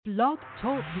Blog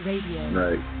Talk Radio.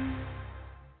 Right.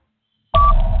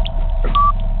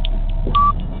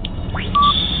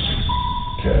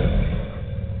 Ten,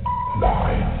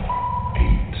 9,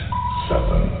 8,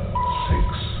 7, 6,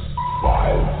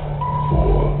 5,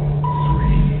 4, 3,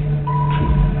 2,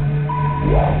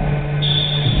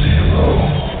 1, 0.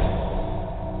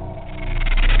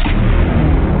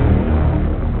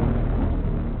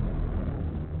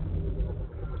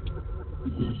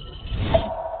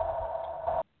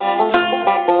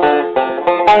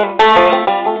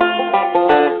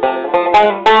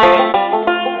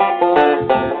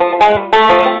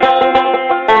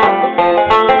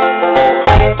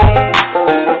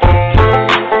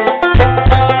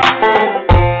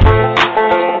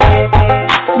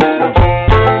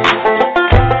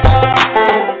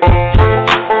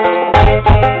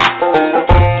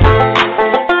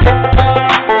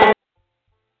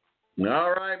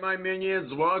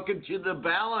 Welcome to The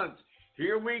Balance.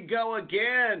 Here we go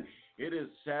again. It is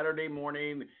Saturday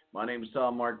morning. My name is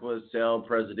Tom Marquez, El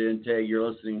Presidente. You're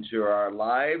listening to our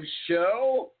live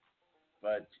show.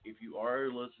 But if you are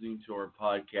listening to our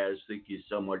podcast, thank you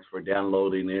so much for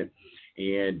downloading it.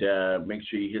 And make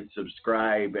sure you hit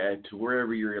subscribe to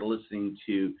wherever you're listening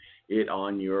to it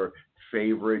on your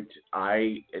favorite,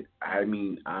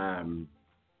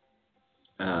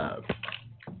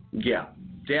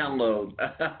 download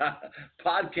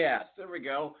podcast. There we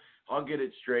go. I'll get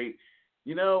it straight.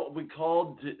 You know, we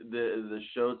called the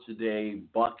show today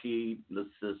Bucky the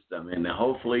System, and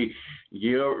hopefully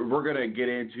we're going to get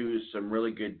into some really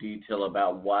good detail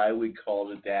about why we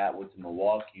called it that with the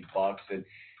Milwaukee Bucks and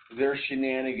their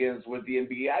shenanigans with the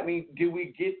NBA. I mean, do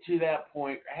we get to that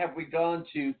point? Have we gone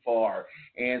too far?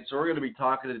 And so we're going to be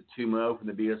talking to Mo from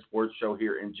the BS Sports Show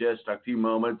here in just a few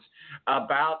moments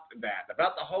about that,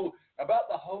 about the whole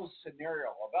scenario,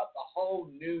 about the whole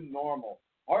new normal.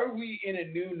 Are we in a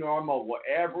new normal where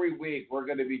every week we're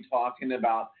going to be talking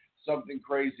about something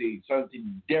crazy,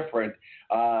 something different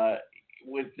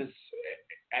with this?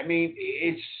 I mean,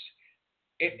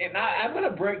 I'm going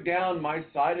to break down my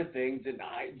side of things, and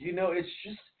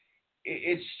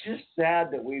it's just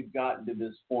sad that we've gotten to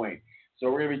this point.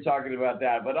 So we're going to be talking about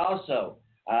that, but also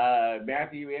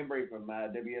Matthew Embury from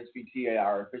WSBT,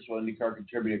 our official IndyCar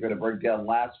contributor, going to break down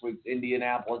last week's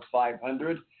Indianapolis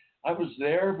 500. I was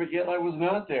there, but yet I was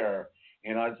not there.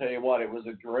 And I tell you what, it was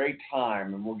a great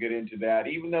time, and we'll get into that.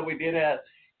 Even though we did have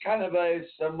kind of a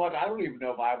somewhat, I don't even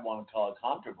know if I want to call it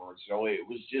controversial. It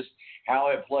was just how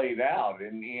it played out.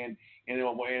 And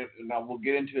we'll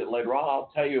get into it later on.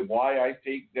 I'll tell you why I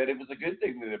think that it was a good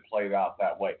thing that it played out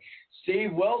that way.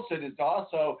 Steve Wilson is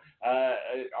also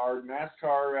our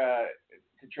NASCAR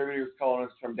contributor, calling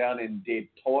us from down in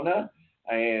Daytona.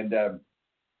 And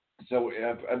so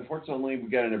unfortunately, we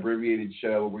got an abbreviated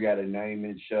show. We got a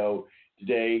 90-minute show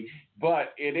today.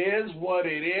 But it is what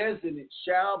it is, and it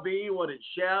shall be what it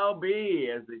shall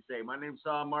be, as they say. My name's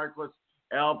Tom Marquez,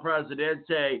 El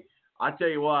Presidente. I tell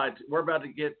you what, we're about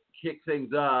to kick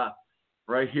things off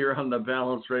right here on the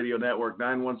Balance Radio Network.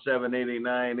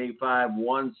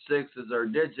 917-889-8516 is our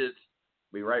digits.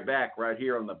 Be right back right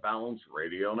here on the Balance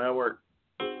Radio Network.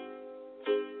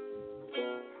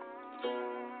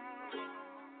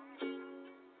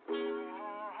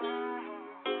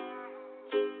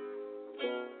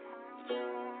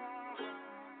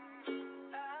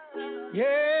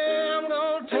 Yeah, I'm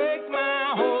gonna take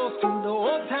my horse to the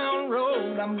old town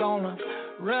road. I'm gonna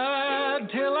ride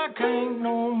till I can't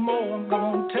no more. I'm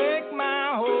gonna take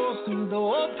my horse to the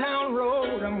old town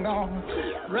road. I'm gonna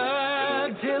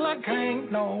ride till I can't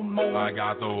no more. I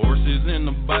got the horses in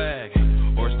the back,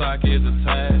 horse stock is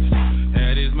attached,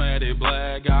 head is matted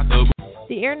black, got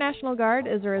The Air National Guard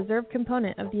is a reserve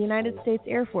component of the United States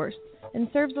Air Force and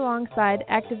serves alongside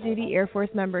active duty Air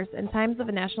Force members in times of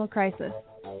a national crisis.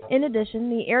 In addition,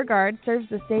 the Air Guard serves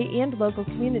the state and local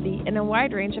community in a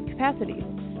wide range of capacities.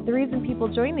 The reason people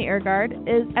join the Air Guard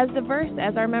is as diverse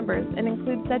as our members and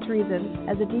includes such reasons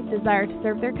as a deep desire to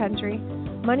serve their country,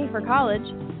 money for college,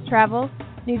 travel,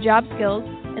 new job skills,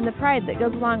 and the pride that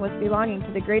goes along with belonging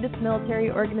to the greatest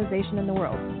military organization in the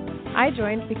world. I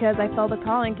joined because I felt a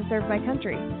calling to serve my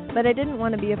country, but I didn't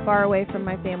want to be far away from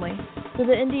my family, so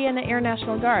the Indiana Air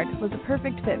National Guard was a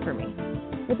perfect fit for me.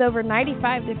 With over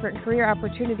 95 different career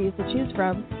opportunities to choose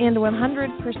from and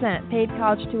 100% paid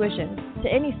college tuition to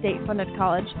any state-funded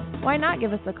college, why not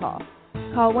give us a call?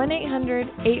 Call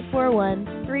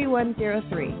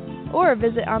 1-800-841-3103 or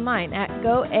visit online at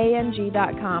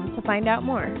goang.com to find out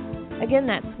more. Again,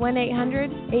 that's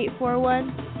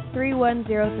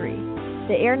 1-800-841-3103.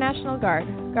 The Air National Guard,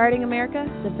 guarding America,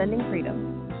 defending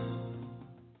freedom.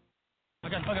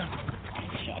 Okay.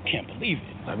 I can't believe it.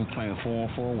 I've been playing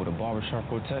 4-on-4 with a barbershop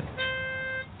quartet.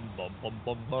 Pass the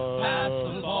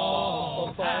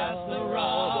ball, pass the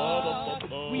rock.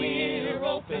 We're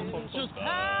open, just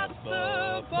pass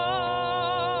the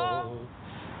ball.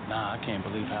 Nah, I can't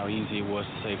believe how easy it was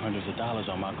to save hundreds of dollars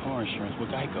on my car insurance with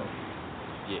Geico.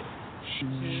 Yeah.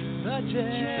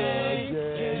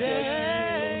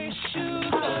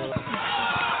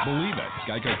 Believe it,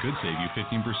 Geico could save you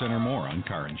 15% or more on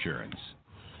car insurance.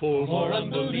 For more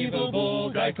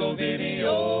unbelievable Geico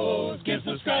videos, give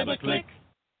subscribe a click.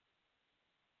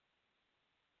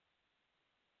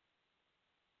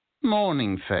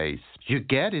 Morning face. You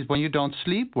get it when you don't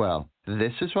sleep well.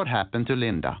 This is what happened to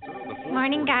Linda.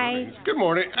 Morning, guys. Good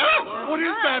morning. Ah, what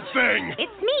is that thing?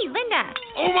 It's me, Linda.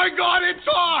 Oh my God, it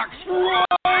talks! Run!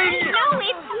 No,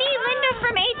 it's me, Linda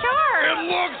from HR. It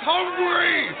looks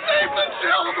hungry! Save the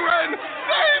children!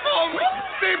 Save them!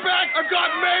 Stay back, I've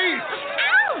got mace!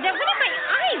 Ow, that went in my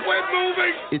eyes. Quit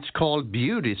moving! It's called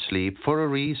beauty sleep for a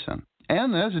reason.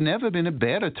 And there's never been a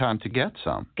better time to get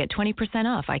some. Get 20%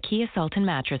 off IKEA Sultan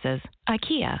mattresses.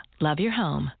 IKEA, love your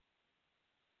home.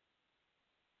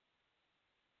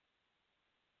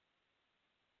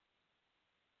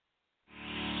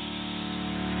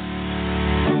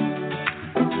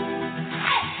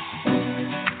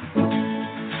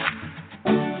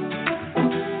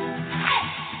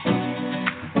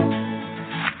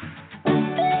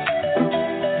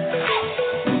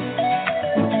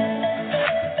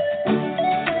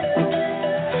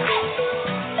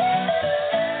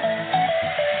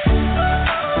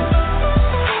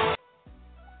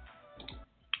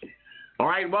 All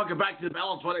right, welcome back to the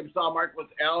Balance. My name is Tom Mark with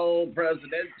El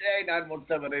Presidente.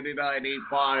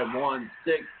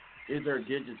 917-889-8516 is our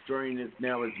digits. Joining us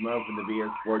now is Mo from the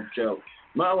BS Sports Show.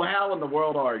 Mo, how in the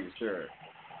world are you, sir?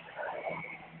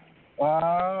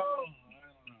 I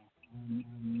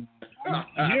don't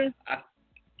know.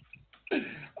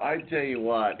 I tell you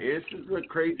what, this is a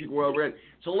crazy world we're in.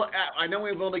 So look, I know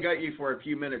we've only got you for a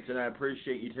few minutes, and I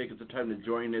appreciate you taking the time to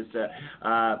join us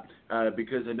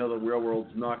because I know the real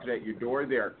world's knocking at your door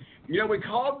there. You know, we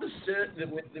called the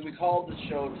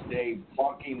show today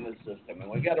 "Bucking the System," and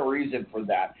we got a reason for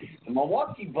that. The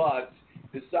Milwaukee Bucks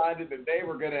decided that they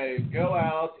were going to go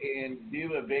out and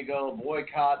do a big old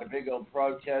boycott, a big old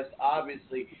protest,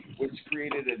 obviously, which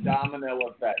created a domino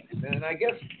effect. And I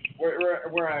guess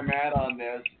where I'm at on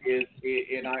this is,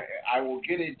 and I will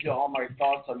get into all my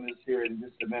thoughts on this here in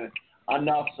just a minute.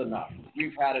 Enough's enough.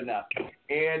 We've had enough.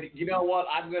 And you know what?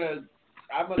 I'm gonna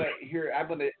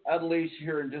unleash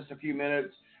here in just a few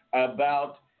minutes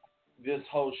about this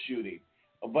whole shooting.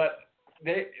 But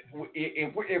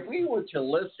if we were to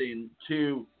listen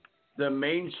to the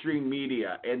mainstream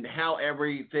media and how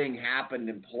everything happened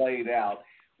and played out,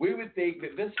 we would think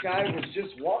that this guy was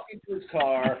just walking to his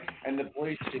car and the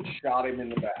police had shot him in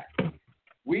the back.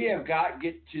 We have got to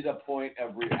get to the point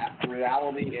of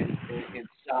reality and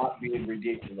stop being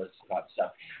ridiculous about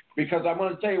stuff. Because I'm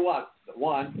going to tell you what.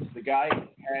 One, the guy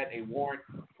had a warrant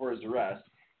for his arrest.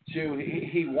 Two,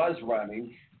 he was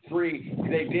running. Three,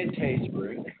 they did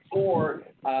tasering. Four,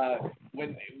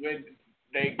 when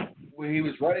he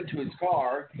was running to his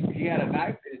car, he had a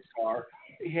knife in his car.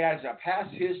 He has a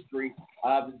past history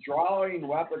of drawing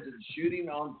weapons and shooting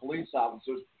on police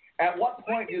officers. At what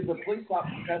point did the police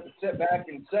officers have to sit back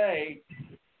and say,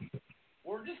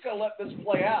 we're just going to let this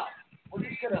play out? We're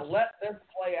just going to let this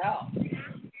play out.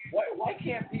 Why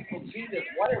can't people see this?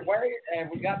 Why have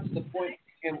we got to the point?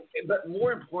 But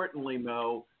more importantly,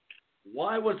 Mo,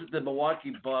 why was it the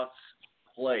Milwaukee Bucks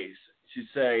place to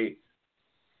say,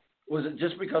 was it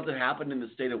just because it happened in the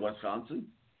state of Wisconsin?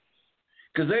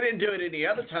 Because they didn't do it any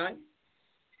other time.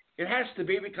 It has to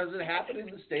be because it happened in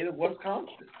the state of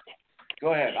Wisconsin.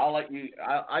 Go ahead. I'll let you.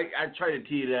 I try to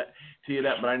tee it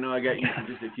up, but I know I got you for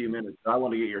just a few minutes. I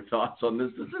want to get your thoughts on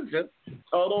this. This is just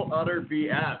total, utter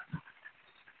BS.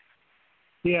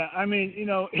 Yeah, I mean, you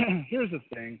know, here's the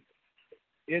thing.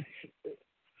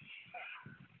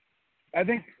 I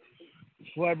think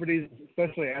celebrities,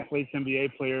 especially athletes,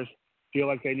 NBA players, feel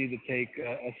like they need to take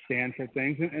a stand for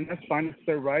things, and that's fine. It's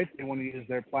their right. They want to use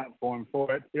their platform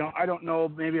for it. You know, I don't know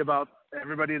maybe about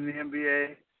everybody in the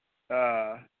NBA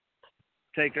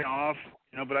taking off,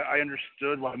 you know, but I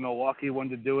understood why Milwaukee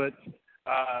wanted to do it.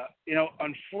 You know,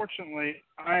 unfortunately,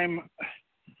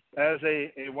 as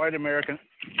a white American,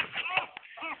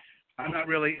 I'm not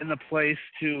really in the place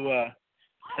to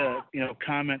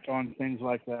comment on things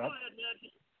like that.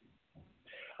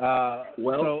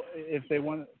 So if they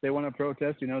want to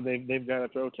protest, you know, they've got to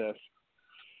protest.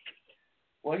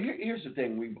 Well, here's the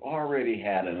thing. We've already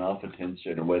had enough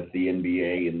attention with the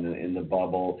NBA in the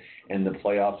bubble and the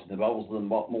playoffs and the bubbles. The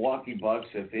Milwaukee Bucks,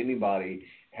 if anybody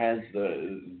has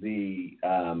the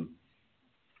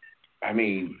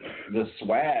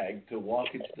swag to walk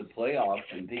into the playoffs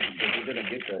and think that they're going to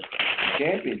get the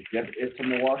championship, it's the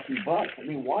Milwaukee Bucks. I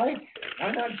mean, why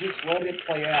not just let it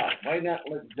play out? Why not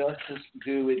let justice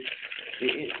do its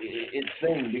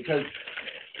thing? Because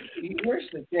here's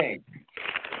the thing.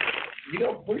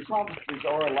 Police officers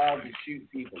are allowed to shoot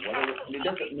people. It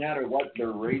doesn't matter what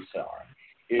their race are.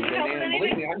 And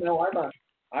believe me, I know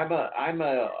I'm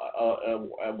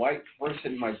a white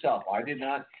person myself. I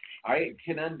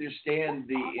can understand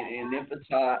and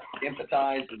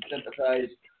empathize and sympathize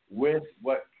with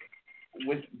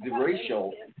the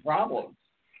racial problems.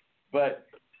 But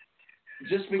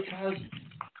just because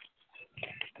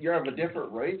you're of a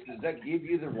different race, does that give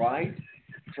you the right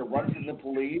to run from the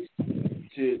police?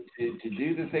 To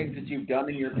do the things that you've done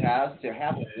in your past, to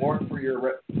have a warrant for your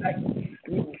respect. I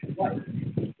mean,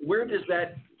 where does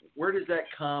that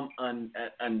come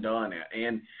undone at?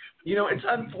 And it's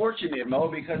unfortunate, Mo,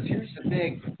 because here's the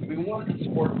thing: we want the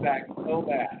sport back so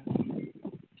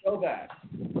bad.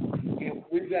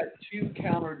 We've got two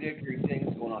contradictory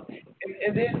things going on,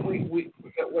 and then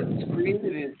what's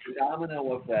created is the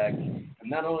domino effect. And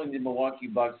not only the Milwaukee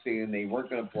Bucks saying they weren't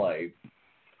going to play.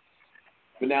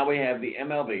 But now we have the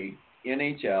MLB,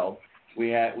 NHL.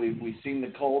 We've seen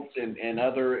the Colts and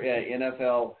other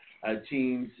NFL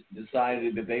teams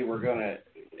decided that they were going to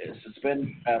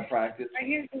suspend practice.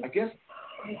 I guess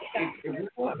if we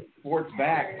want sports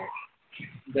back,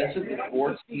 doesn't the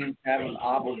sports teams have an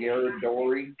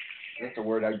obligatory? That's a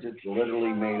word I just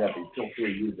literally made up. And feel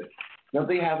free to use it. Don't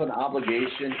they have an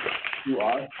obligation to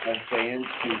us as fans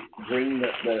to bring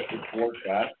the sport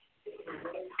back?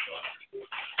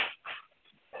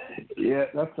 Yeah,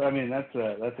 that's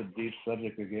a deep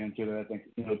subject again too. That I think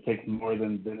it takes more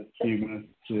than a few minutes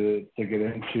to get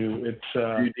into. It's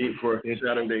too deep for a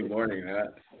Saturday morning,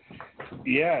 huh?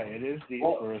 Yeah, it is deep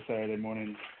for a Saturday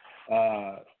morning.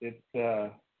 It's I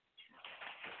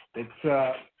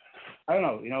don't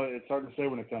know. It's hard to say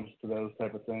when it comes to those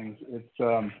type of things.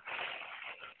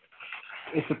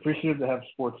 It's appreciative to have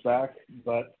sports back,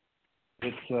 but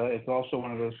it's also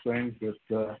one of those things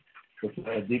that. It's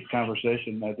a deep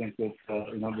conversation. I think that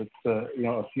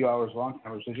a few hours long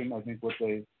conversation. I think with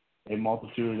a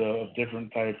multitude of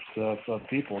different types of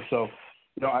people. So,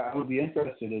 I would be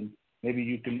interested in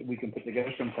maybe we can put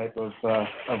together some type of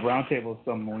roundtable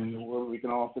somewhere where we can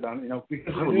all sit down.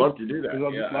 Because I would love to do that. There's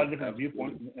a lot of different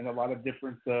viewpoints and a lot of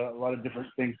different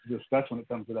things to discuss when it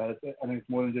comes to that. I think it's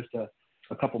more than just a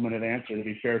couple-minute answer to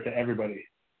be fair to everybody.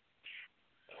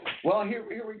 Well, here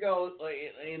we go.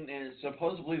 And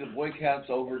supposedly the boycott's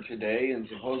over today, and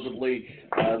supposedly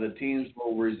the teams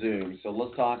will resume. So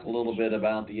let's talk a little bit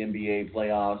about the NBA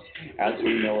playoffs as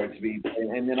we know it to be.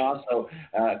 And then also,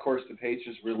 of course, the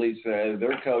Pacers released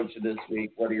their coach this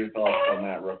week. What are your thoughts on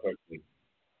that real quickly?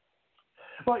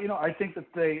 Well, I think that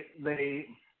they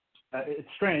it's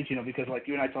strange, because like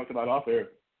you and I talked about off air,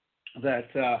 that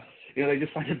they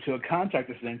just signed him to a contract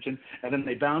extension and then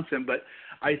they bounce him. But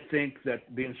I think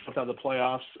that being swept out of the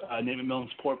playoffs, Nate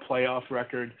McMillan's poor playoff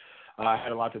record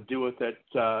had a lot to do with it.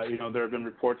 There have been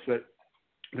reports that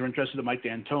they're interested in Mike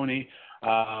D'Antoni,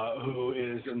 who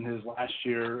is in his last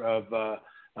year of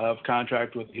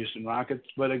contract with the Houston Rockets.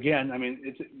 But again,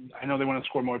 I know they want to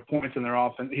score more points in their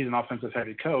offense. He's an offensive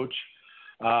heavy coach,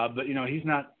 but he's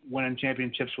not winning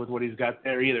championships with what he's got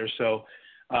there either. So.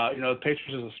 The Pacers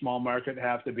is a small market,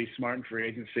 have to be smart in free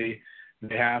agency.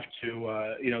 They have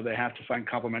to find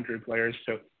complementary players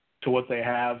to what they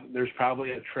have. There's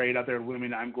probably a trade out there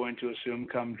looming, I'm going to assume,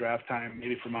 come draft time,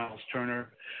 maybe for Miles Turner,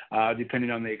 depending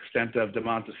on the extent of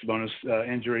Domantas Sabonis'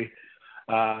 injury.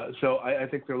 So I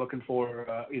think they're looking for,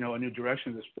 a new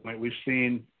direction at this point. We've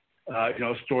seen,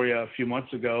 a story a few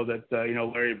months ago that,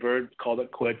 Larry Bird called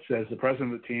it quits as the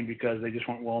president of the team because they just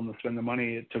weren't willing to spend the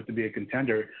money it took to be a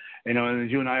contender. And as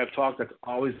you and I have talked, that's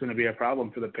always going to be a problem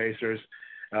for the Pacers.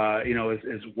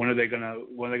 Is when are they going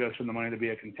to spend the money to be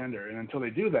a contender? And until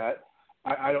they do that,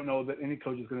 I don't know that any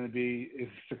coach is going to be as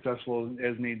successful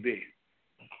as need be.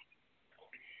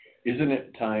 Isn't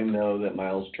it time though that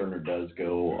Miles Turner does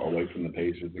go away from the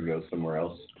Pacers and go somewhere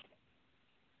else?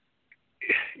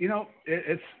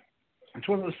 It's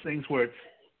one of those things where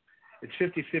it's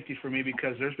 50-50 for me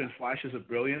because there's been flashes of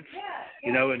brilliance,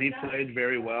 and he played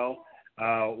very well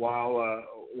while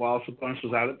Sabonis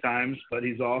was out at times, but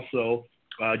he's also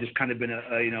just kind of been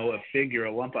a figure,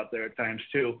 a lump out there at times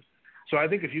too. So I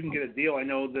think if you can get a deal, I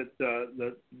know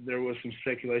that there was some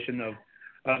speculation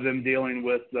of them dealing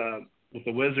with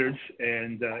the Wizards,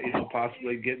 and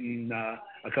possibly getting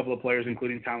a couple of players,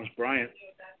 including Thomas Bryant,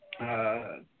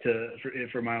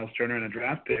 for Miles Turner and a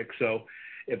draft pick. So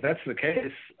if that's the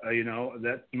case,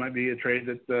 that might be a trade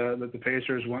that the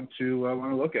Pacers want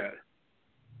to look at.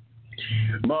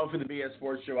 Mo, for the BS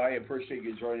Sports Show, I appreciate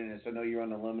you joining us. I know you're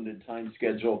on a limited time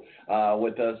schedule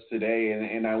with us today,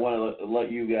 and I want to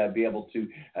let you be able to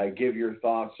give your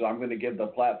thoughts. So I'm going to give the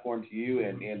platform to you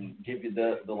and give you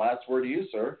the last word to you,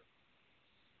 sir.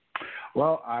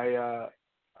 Well,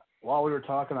 while we were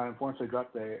talking, I unfortunately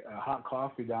dropped a hot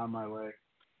coffee down my leg,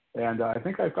 and I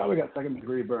think I probably got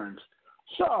second-degree burns.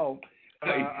 So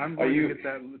I'm going to get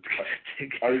that.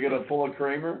 Are you going to pull a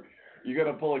Kramer? You got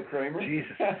to pull a Kramer?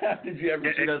 Jesus. Did you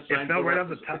ever see that sign? It fell right off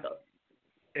the top.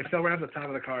 It fell right off the top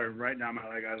of the car right now. My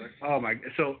leg. I was like, oh my!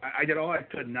 So I did all I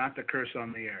could not to curse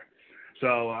on the air.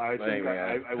 So I think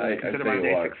I would consider my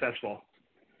day successful.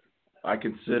 I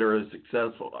consider it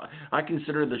successful. I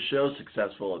consider the show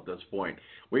successful at this point.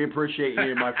 We appreciate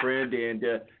you, my friend,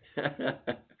 and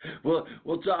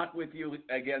we'll talk with you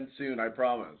again soon. I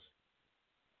promise.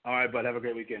 All right, bud. Have a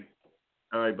great weekend.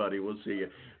 All right, buddy. We'll see you.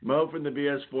 Mo from the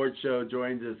BS Sports Show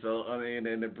joins us on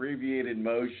an abbreviated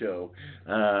Mo show.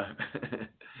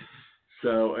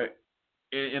 So,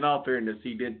 in all fairness,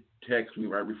 he did text me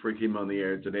right before he came on the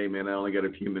air today. Man, I only got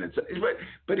a few minutes.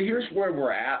 But here's where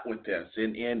we're at with this,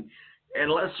 and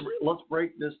let's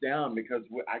break this down, because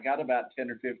I got about 10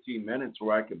 or 15 minutes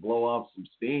where I could blow off some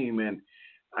steam. And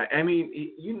I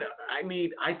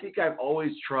think I've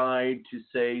always tried to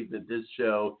say that this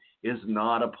show is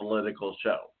not a political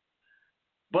show.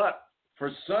 But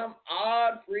for some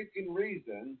odd freaking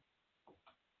reason,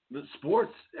 the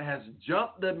sports has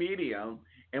jumped the medium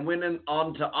and went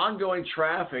onto ongoing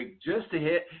traffic just to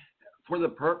hit for the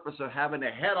purpose of having a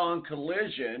head-on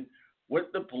collision with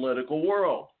the political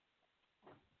world.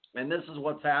 And this is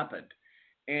what's happened.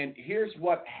 And here's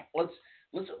what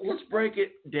let's break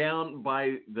it down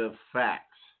by the facts.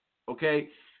 Okay?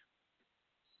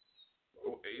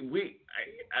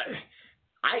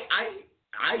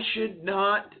 I should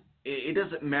not, it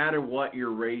doesn't matter what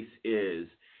your race is,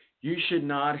 you should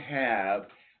not have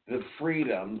the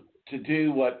freedom to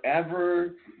do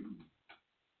whatever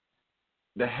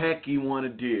the heck you want to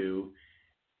do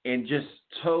and just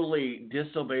totally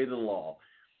disobey the law.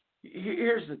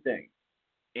 Here's the thing,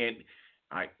 and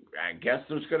I guess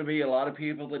there's going to be a lot of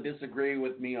people that disagree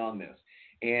with me on this.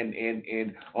 And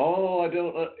I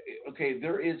don't. Okay,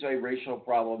 there is a racial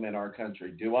problem in our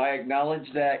country. Do I acknowledge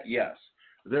that? Yes,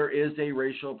 there is a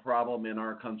racial problem in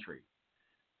our country.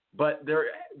 But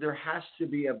there has to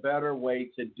be a better way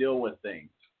to deal with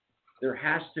things. There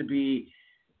has to be.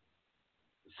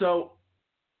 So,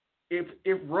 if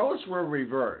roles were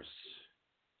reversed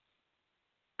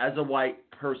as a white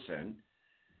person,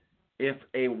 if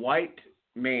a white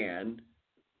man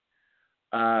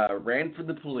ran for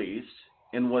the police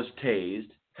and was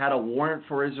tased, had a warrant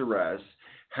for his arrest,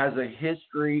 has a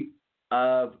history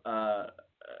of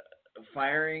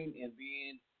firing and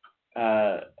being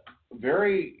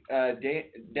very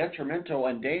detrimental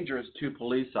and dangerous to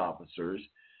police officers.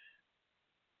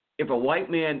 If a white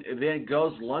man then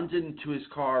goes lunges into his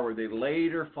car where they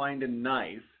later find a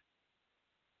knife,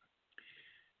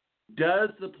 does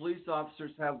the police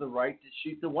officers have the right to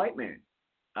shoot the white man?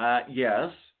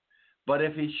 Yes. But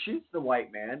if he shoots the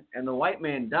white man and the white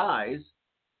man dies,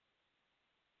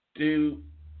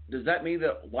 does that mean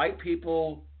that white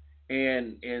people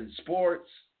and sports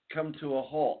come to a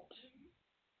halt?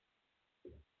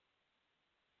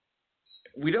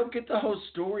 We don't get the whole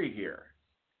story here.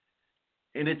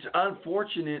 And it's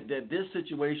unfortunate that this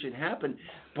situation happened,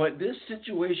 but this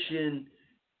situation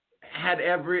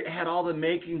had all the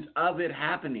makings of it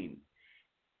happening.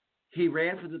 He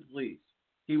ran for the police.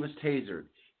 He was tasered.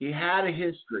 He had a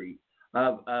history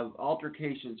of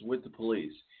altercations with the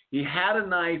police. He had a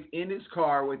knife in his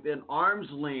car within arm's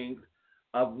length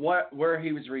of where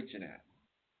he was reaching at.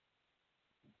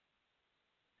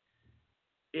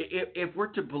 If we're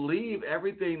to believe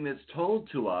everything that's told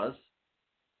to us,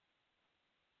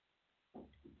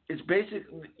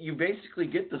 you basically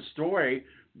get the story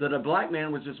that a black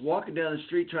man was just walking down the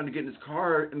street trying to get in his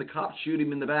car, and the cops shoot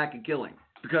him in the back and kill him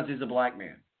because he's a black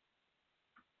man.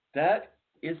 That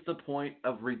is the point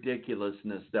of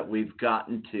ridiculousness that we've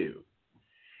gotten to.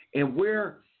 And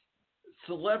where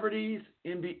celebrities,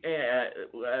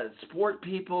 sport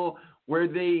people, where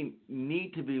they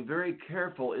need to be very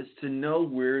careful is to know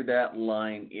where that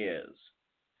line is.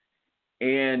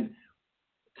 And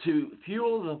to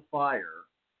fuel the fire,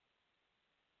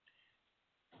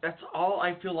 that's all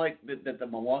I feel like that the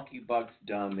Milwaukee Bucks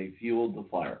done. They fueled the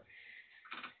fire.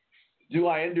 Do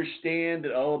I understand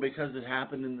that, because it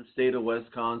happened in the state of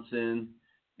Wisconsin,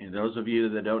 and those of you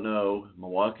that don't know,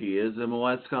 Milwaukee is in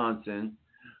Wisconsin,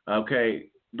 okay,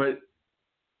 but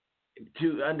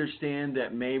to understand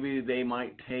that maybe they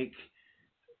want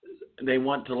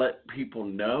to let people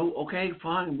know, okay,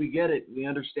 fine, we get it, we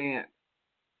understand.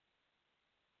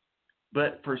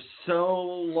 But for so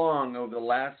long over the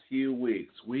last few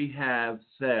weeks, we have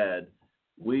said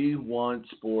we want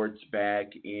sports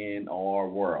back in our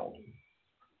world.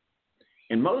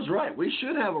 And Mo's right. We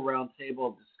should have a round table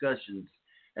of discussions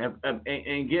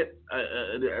and get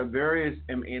various,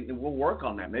 and we'll work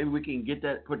on that. Maybe we can get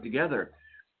that put together.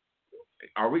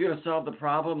 Are we going to solve the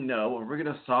problem? No. Are we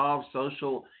going to solve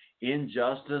social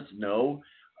injustice? No.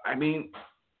 I mean,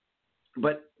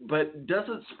 but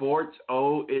doesn't sports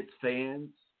owe its fans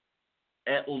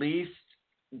at least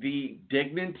the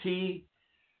dignity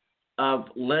of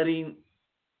letting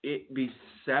it be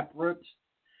separate?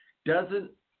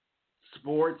 Hasn't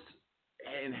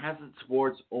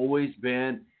sports always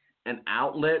been an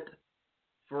outlet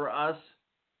for us,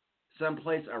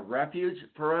 someplace, a refuge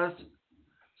for us,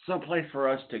 someplace for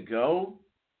us to go?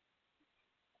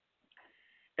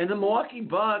 And the Milwaukee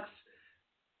Bucks,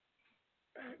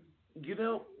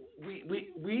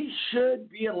 we should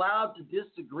be allowed to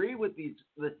disagree with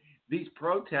these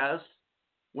protests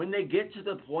when they get to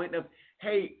the point of,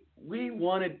 hey, we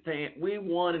wanted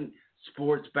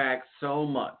sports back so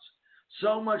much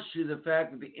to the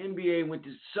fact that the NBA went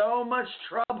to so much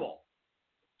trouble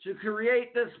to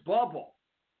create this bubble.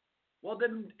 Well,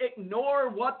 then ignore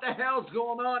what the hell's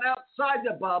going on outside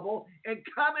the bubble and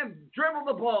come and dribble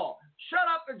the ball. Shut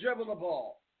up and dribble the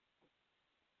ball.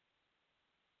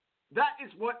 That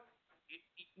is what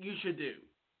you should do.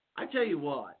 I tell you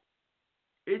what,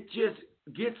 it just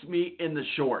gets me in the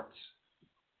shorts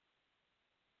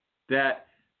that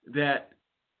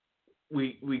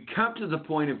we come to the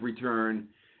point of return,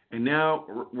 and now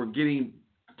we're getting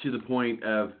to the point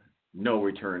of no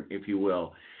return, if you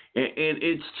will. And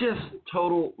it's just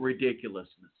total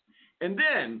ridiculousness. And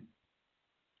then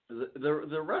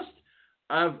the rest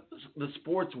of the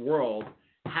sports world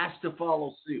has to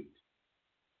follow suit.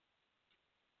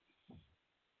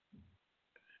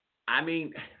 I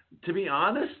mean, to be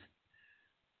honest,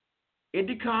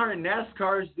 IndyCar and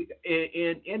NASCAR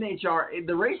and NHL,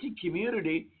 the racing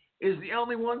community is the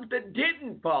only ones that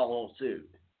didn't follow suit.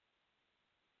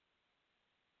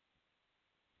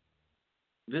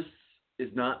 This is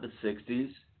not the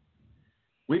 60s.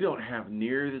 We don't have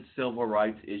near the civil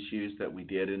rights issues that we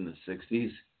did in the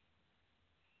 60s.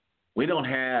 We don't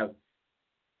have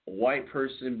white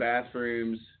person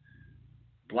bathrooms,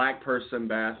 black person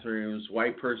bathrooms,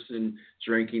 white person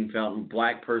drinking fountain,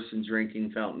 black person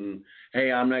drinking fountain.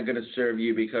 Hey, I'm not going to serve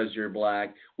you because you're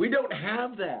black. We don't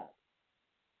have that.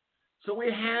 So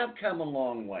we have come a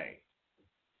long way.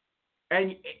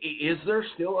 And is there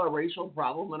still a racial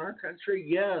problem in our country?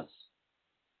 Yes.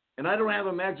 And I don't have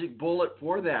a magic bullet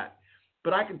for that.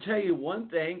 But I can tell you one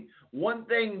thing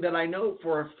that I know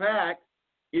for a fact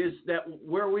is that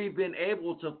where we've been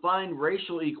able to find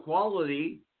racial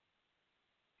equality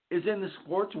is in the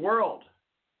sports world.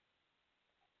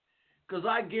 Because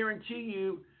I guarantee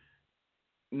you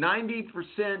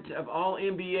 90% of all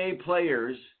NBA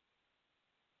players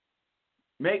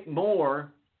make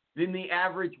more than the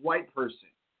average white person,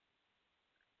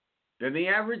 than the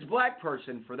average black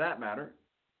person, for that matter.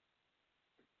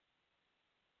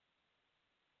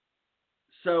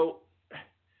 So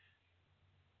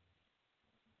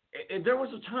there was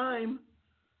a time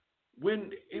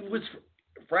when it was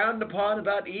frowned upon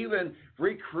about even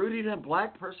recruiting a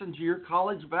black person to your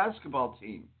college basketball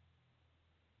team.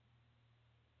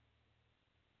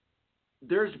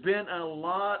 There's been a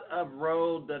lot of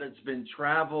road that has been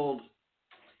traveled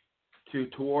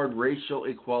toward racial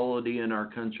equality in our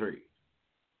country.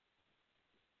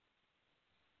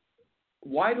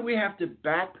 Why do we have to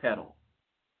backpedal?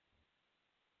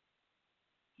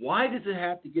 Why does it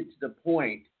have to get to the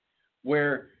point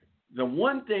where the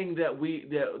one thing that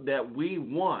we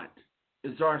want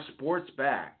is our sports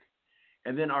back,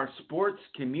 and then our sports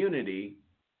community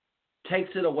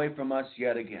takes it away from us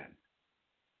yet again?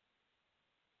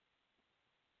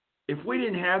 If we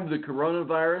didn't have the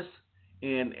coronavirus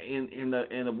in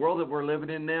the world that we're living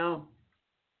in now,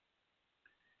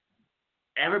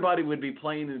 everybody would be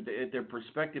playing at their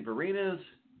respective arenas.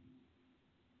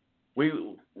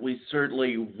 We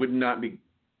certainly would not be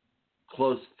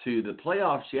close to the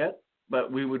playoffs yet, but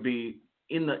we would be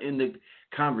in the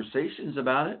conversations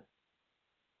about it.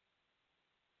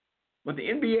 But the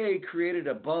NBA created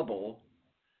a bubble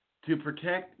to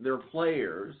protect their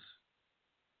players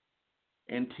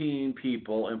and team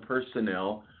people and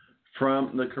personnel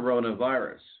from the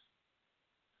coronavirus.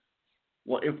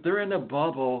 Well, if they're in a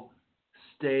bubble,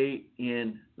 stay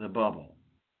in the bubble.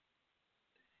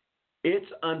 It's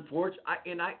unfortunate,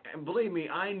 and believe me,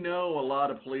 I know a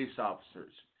lot of police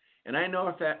officers, and I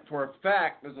know that for a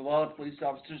fact there's a lot of police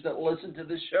officers that listen to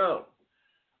the show.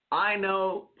 I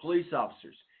know police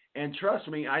officers, and trust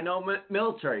me, I know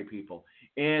military people.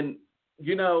 And,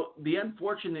 you know, the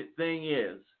unfortunate thing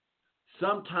is,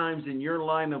 sometimes in your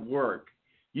line of work,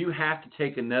 you have to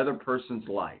take another person's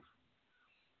life.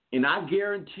 And I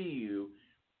guarantee you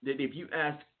that if you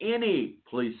ask any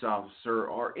police officer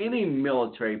or any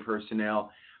military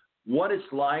personnel what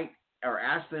it's like, or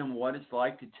ask them what it's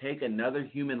like to take another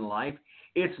human life,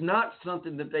 it's not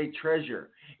something that they treasure.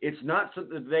 It's not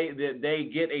something that they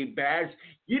get a badge.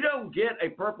 You don't get a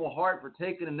Purple Heart for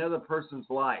taking another person's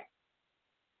life.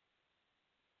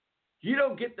 You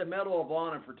don't get the Medal of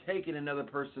Honor for taking another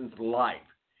person's life.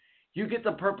 You get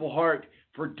the Purple Heart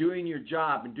for doing your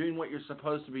job and doing what you're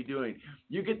supposed to be doing.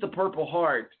 You get the Purple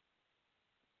Heart.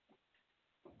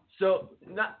 So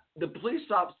the police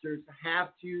officers have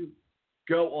to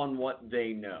go on what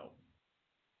they know.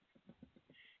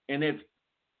 And if,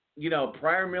 you know,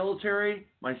 prior military,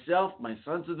 myself, my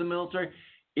son's in the military,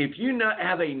 if you not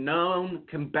have a known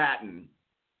combatant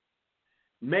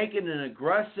making an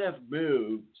aggressive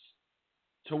move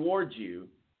towards you,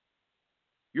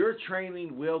 your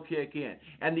training will kick in.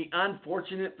 And the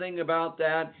unfortunate thing about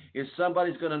that is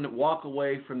somebody's going to walk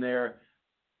away from there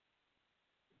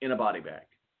in a body bag.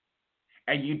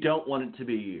 And you don't want it to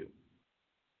be you.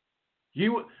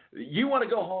 You want to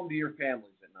go home to your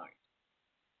families at night.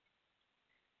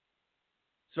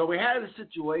 So we had a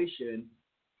situation,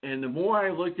 and the more I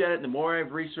looked at it, the more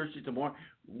I've researched it, the more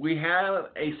we have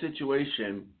a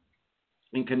situation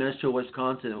in Kenosha,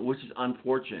 Wisconsin, which is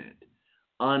unfortunate.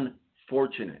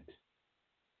 Unfortunate.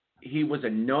 He was a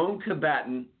known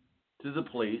combatant to the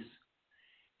police.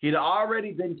 He'd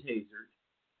already been tasered.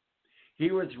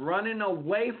 He was running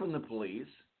away from the police.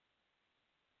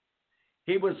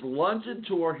 He was lunging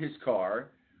toward his car,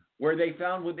 where they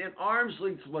found within arm's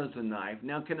length was a knife.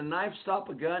 Now, can a knife stop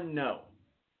a gun? No.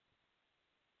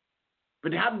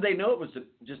 But how did they know it was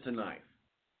just a knife?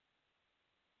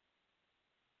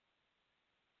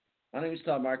 My name is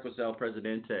Tom Marcos, El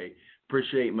Presidente.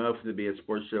 Appreciate Mo for the BS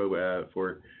Sports Show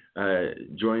for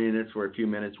joining us for a few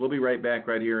minutes. We'll be right back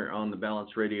right here on the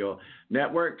Balance Radio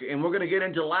Network. And we're going to get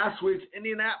into last week's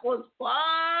Indianapolis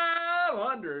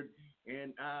 500.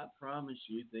 And I promise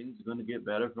you things are going to get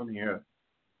better from here.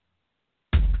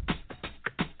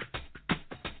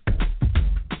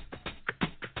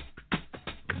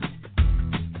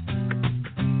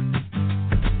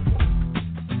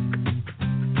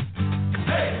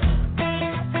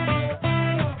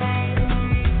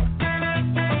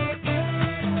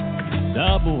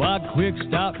 Double wide, quick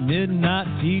stop, midnight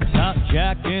tea, top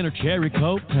Jack and her cherry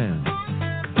Coke pen.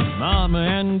 Mama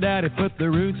and Daddy put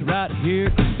their roots right here,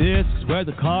 'cause this is where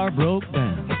the car broke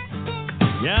down.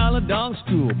 Yellow dog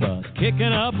school bus,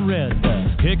 kicking up red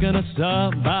bus, picking us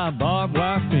up by a barbed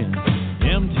wire fence.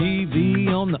 MTV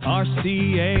on the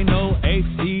RCA, no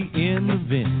AC in the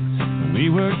vents. We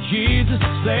were Jesus,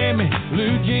 save me,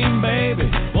 blue jean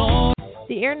baby, born.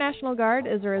 The Air National Guard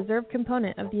is a reserve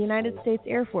component of the United States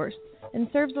Air Force and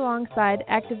serves alongside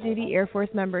active duty Air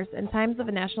Force members in times of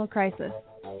a national crisis.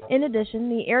 In addition,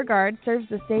 the Air Guard serves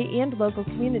the state and local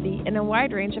community in a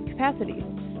wide range of capacities.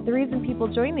 The reason people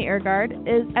join the Air Guard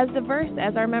is as diverse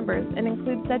as our members and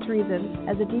includes such reasons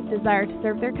as a deep desire to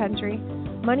serve their country,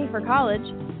 money for college,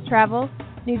 travel,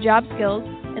 new job skills,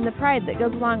 and the pride that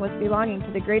goes along with belonging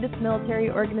to the greatest military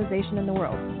organization in the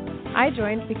world. I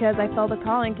joined because I felt a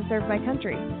calling to serve my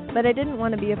country, but I didn't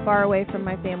want to be far away from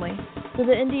my family, so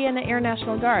the Indiana Air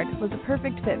National Guard was a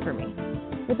perfect fit for me.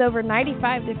 With over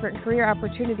 95 different career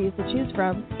opportunities to choose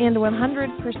from and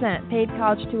 100% paid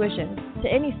college tuition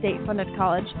to any state-funded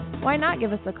college, why not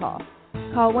give us a call?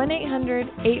 Call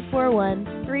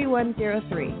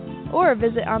 1-800-841-3103 or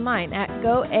visit online at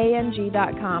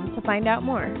goang.com to find out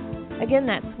more. Again,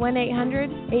 that's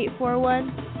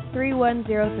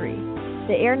 1-800-841-3103.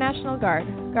 The Air National Guard,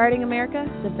 guarding America,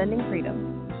 defending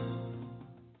freedom.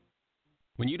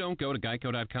 When you don't go to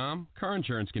geico.com, car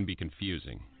insurance can be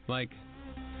confusing. Like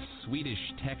Swedish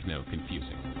techno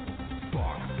confusing.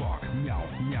 Bark, bark, meow,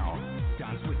 meow.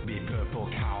 Dance with me, purple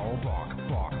cow. Bark,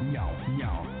 bark, meow,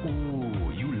 meow.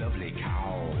 Ooh, you lovely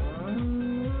cow.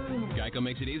 Geico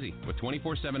makes it easy. With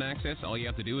 24/7 access, all you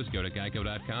have to do is go to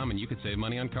geico.com and you could save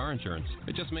money on car insurance.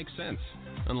 It just makes sense.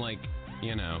 Unlike,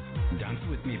 you know. Dance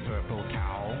with me, purple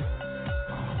cow.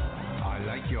 I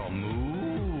like your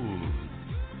move.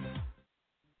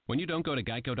 When you don't go to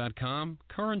geico.com,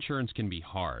 car insurance can be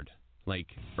hard. Like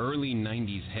early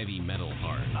 90s heavy metal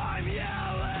hard. I'm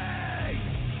yelling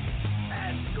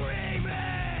and screaming,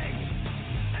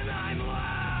 and I'm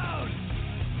loud.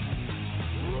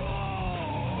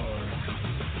 Roar!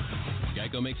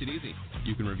 Geico makes it easy.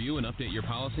 You can review and update your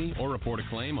policy or report a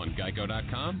claim on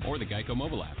geico.com or the Geico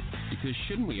mobile app. Because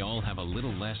shouldn't we all have a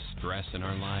little less stress in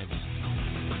our lives?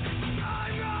 I'm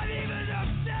not even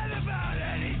upset about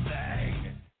anything.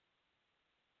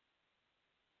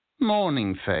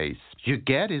 Morning face. You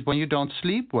get it when you don't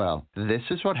sleep well. This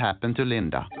is what happened to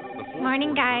Linda.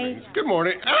 Morning, guys. Good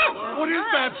morning. Ah, what is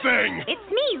that thing? It's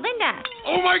me, Linda.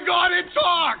 Oh my God, it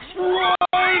talks! Run!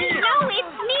 No,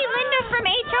 it's me, Linda from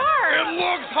HR. It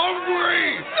looks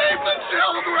hungry! Save the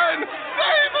children!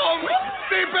 Save them!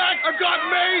 Stay back! I've got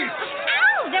mace!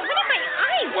 Ow, that went in my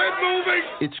eyes. Quit moving!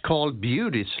 It's called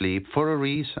beauty sleep for a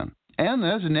reason. And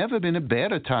there's never been a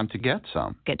better time to get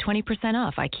some. Get 20%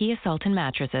 off IKEA Sultan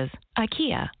mattresses.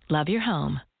 IKEA, love your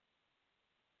home.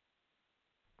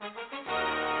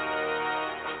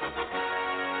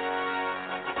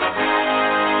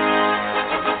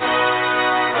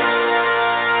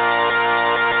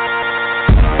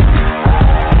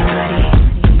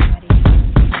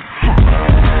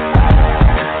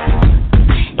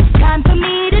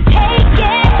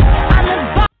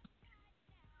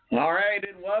 All right,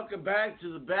 and welcome back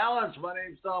to The Balance. My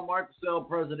name's Tom Marcusel,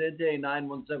 Presidente,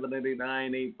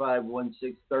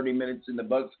 917-889-8516, 30 minutes in the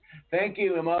books. Thank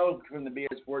you, Mo, from the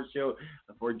BS Sports Show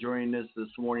for joining us this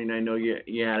morning. I know you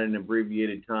had an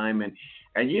abbreviated time, and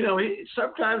you know,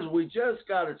 sometimes we just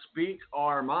got to speak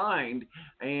our mind.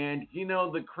 And, you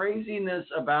know, the craziness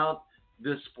about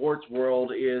the sports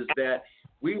world is that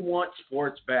we want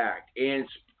sports back. And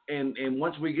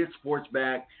once we get sports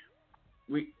back,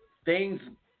 things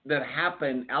that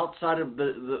happen outside of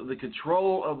the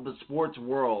control of the sports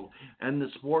world and the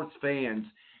sports fans,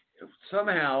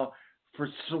 somehow, for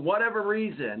whatever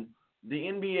reason, the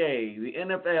NBA, the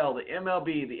NFL, the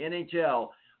MLB, the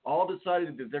NHL, all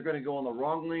decided that they're going to go on the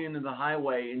wrong lane of the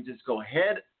highway and just go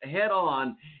head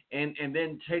on and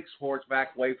then take sports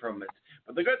back away from it.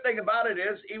 But the good thing about it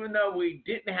is, even though we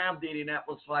didn't have the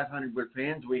Indianapolis 500 with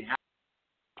fans, we have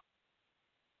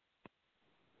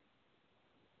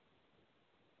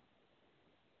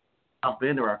up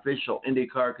into our official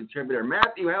IndyCar contributor.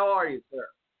 Matthew, how are you, sir?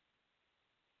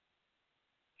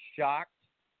 Shocked,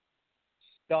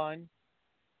 stunned.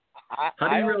 How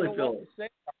do you really feel?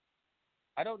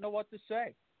 I don't know what to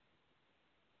say.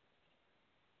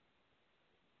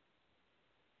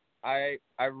 I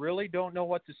really don't know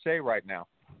what to say right now.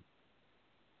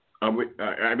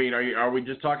 Are we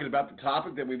just talking about the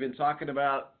topic that we've been talking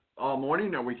about all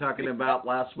morning? Or are we talking about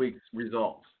last week's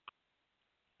results?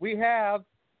 We have,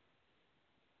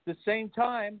 the same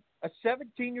time, a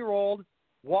 17-year-old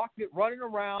running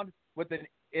around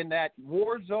in that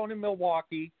war zone in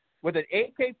Milwaukee with an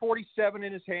AK-47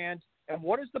 in his hands, and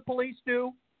what does the police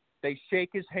do? They shake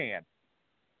his hand.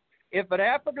 If an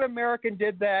African-American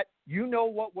did that, you know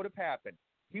what would have happened.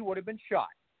 He would have been shot.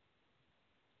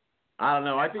 I don't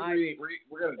know. I think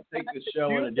we're going to take the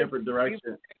show in a different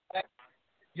direction.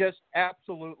 Just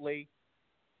absolutely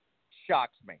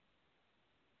shocks me.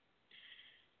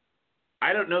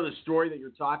 I don't know the story that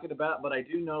you're talking about, but I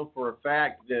do know for a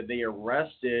fact that they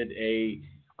arrested a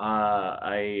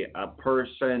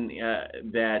person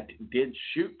that did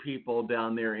shoot people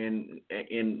down there in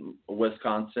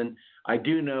Wisconsin. I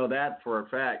do know that for a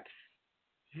fact.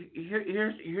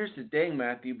 Here's the thing,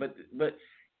 Matthew. But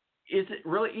is it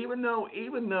really, even though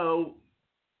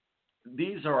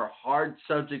these are hard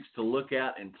subjects to look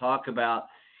at and talk about,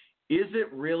 is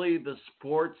it really the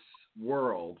sports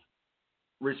world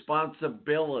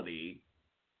responsibility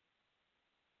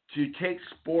to take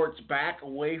sports back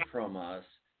away from us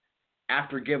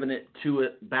after giving it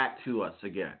back to us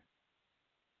again?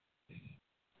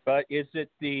 But is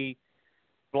it the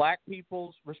black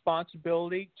people's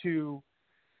responsibility to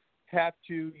have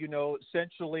to,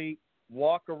 essentially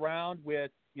walk around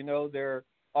with, their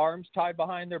arms tied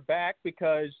behind their back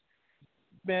because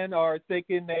men are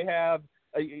thinking they have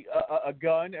a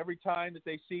gun every time that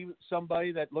they see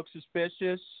somebody that looks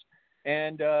suspicious,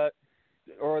 and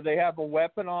or they have a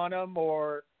weapon on them,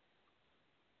 or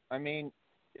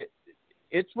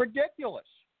it's ridiculous.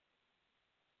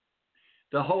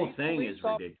 The whole thing is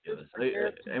ridiculous.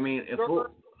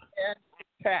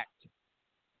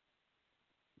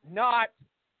 Not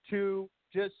to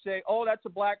just say, "Oh, that's a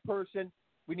black person.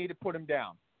 We need to put him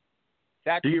down."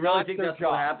 Do you really think that's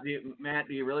what happened, Matt?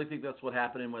 Do you really think that's what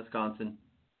happened in Wisconsin?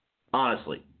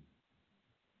 Honestly.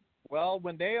 Well,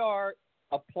 when they are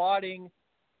applauding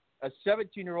a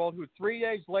 17-year-old who 3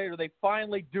 days later they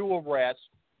finally do arrest.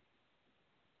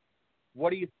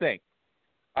 What do you think?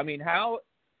 I mean, how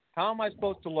am I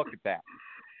supposed to look at that?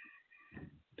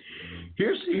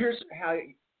 Here's how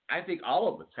I think all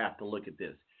of us have to look at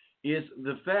this, is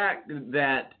the fact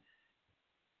that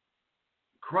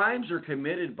crimes are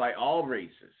committed by all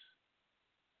races.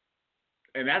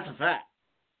 And that's a fact.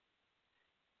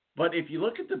 But if you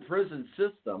look at the prison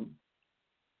system,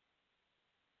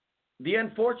 the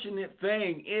unfortunate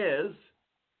thing is,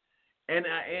 and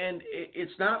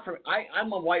it's not for,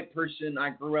 I'm a white person. I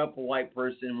grew up a white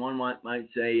person. One might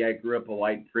say I grew up a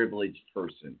white privileged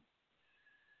person.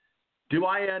 Do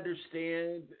I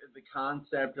understand the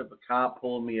concept of a cop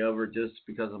pulling me over just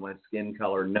because of my skin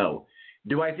color? No.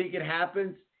 Do I think it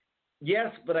happens?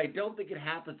 Yes, but I don't think it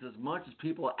happens as much as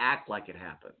people act like it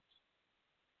happens.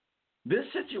 This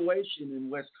situation in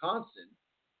Wisconsin,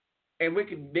 and we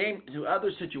could name to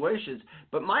other situations,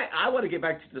 but I want to get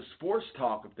back to the sports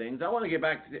talk of things. I want to get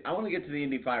to the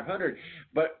Indy 500,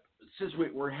 but since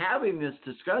we're having this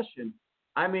discussion,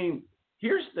 I mean,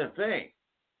 here's the thing.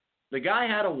 The guy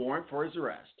had a warrant for his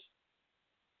arrest,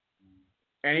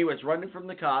 and he was running from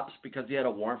the cops because he had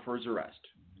a warrant for his arrest.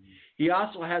 He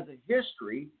also has a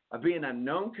history of being a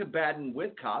known combatant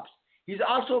with cops. He's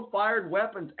also fired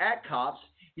weapons at cops.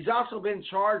 He's also been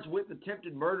charged with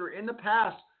attempted murder in the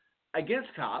past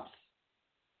against cops.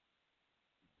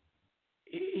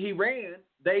 He ran.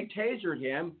 They tasered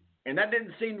him, and that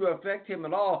didn't seem to affect him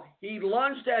at all. He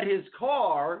lunged at his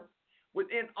car.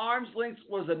 Within arm's length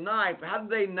was a knife. How did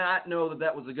they not know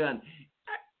that was a gun?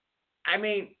 I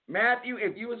mean, Matthew,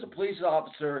 if you was a police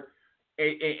officer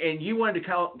and you wanted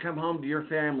to come home to your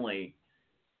family,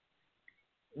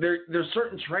 there's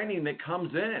certain training that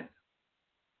comes in.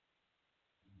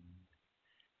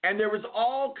 And there was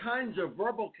all kinds of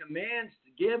verbal commands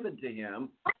given to him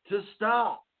to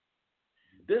stop.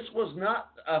 This was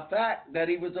not a fact that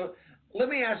he was a... Let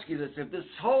me ask you this. If this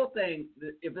whole thing,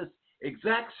 if this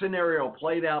exact scenario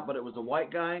played out, but it was a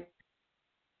white guy,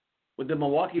 would the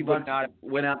Milwaukee Bucks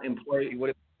went out and played?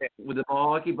 Would the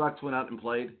Milwaukee Bucks went out and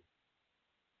played?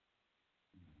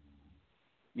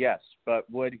 Yes, but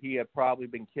would he have probably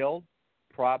been killed?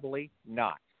 Probably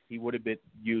not. He would have been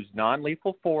used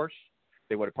non-lethal force.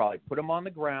 They would have probably put him on the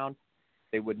ground.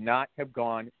 They would not have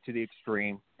gone to the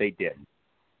extreme they did.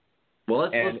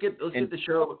 Well, let's get the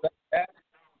show.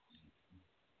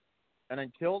 And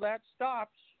until that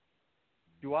stops,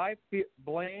 do I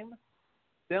blame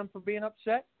them for being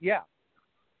upset? Yeah.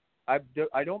 I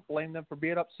don't blame them for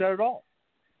being upset at all.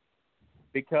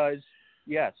 Because,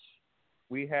 yes,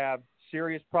 we have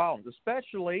serious problems,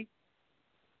 especially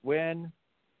when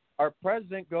our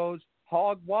president goes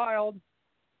hog wild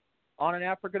on an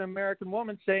African-American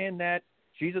woman saying that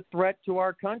she's a threat to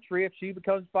our country if she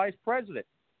becomes vice president.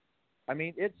 I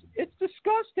mean, it's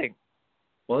disgusting.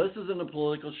 Well, this isn't a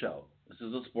political show. This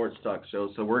is a sports talk show.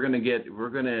 So we're gonna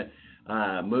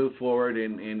move forward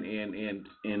and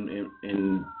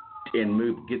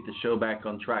get the show back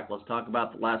on track. Let's talk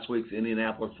about last week's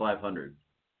Indianapolis 500.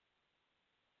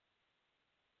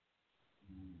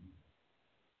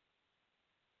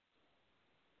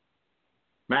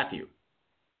 Matthew.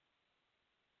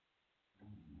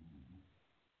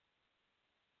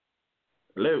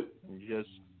 Hello. Just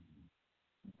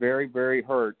very, very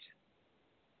hurt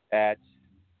at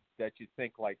that you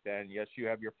think like that. And yes, you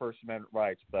have your First Amendment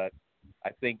rights, but I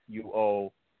think you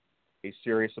owe a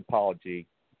serious apology.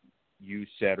 You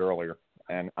said earlier,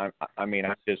 and I mean,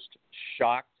 I'm just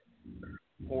shocked,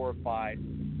 horrified.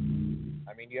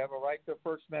 I mean, you have a right to a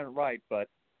First Amendment right, but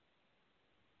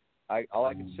all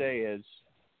I can say is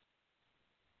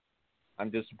I'm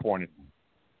disappointed.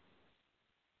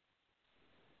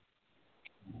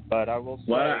 But I will say...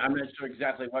 Well, I'm not sure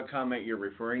exactly what comment you're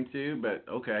referring to, but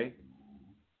okay.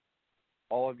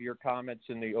 All of your comments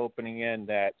in the opening end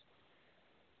that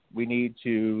we need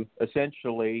to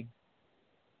essentially,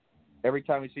 every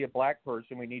time we see a black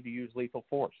person, we need to use lethal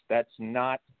force. That's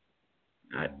not...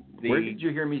 Where did you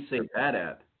hear me say that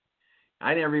at?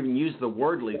 I never even used the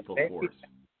word lethal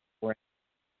force.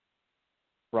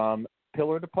 From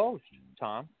pillar to post,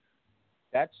 Tom.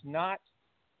 That's not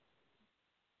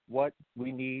what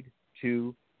we need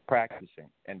to practicing.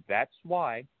 And that's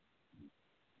why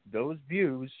those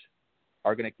views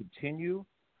are going to continue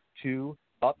to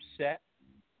upset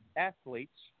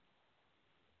athletes.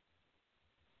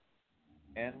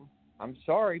 And I'm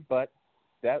sorry, but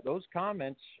those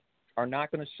comments are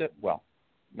not going to sit well.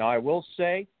 Now, I will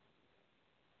say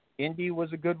Indy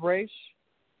was a good race.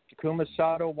 Takuma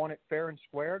Sato won it fair and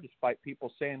square, despite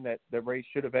people saying that the race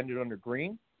should have ended under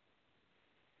green.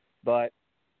 But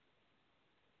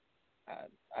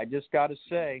I just got to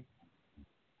say,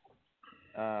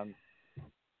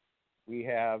 we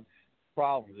have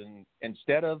problems, and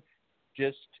instead of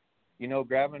just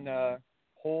grabbing a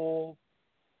whole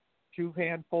 2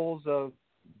 handfuls of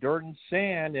dirt and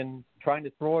sand and trying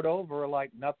to throw it over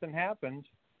like nothing happened,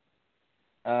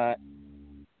 I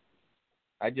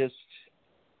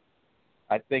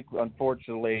think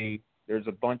unfortunately there's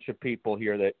a bunch of people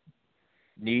here that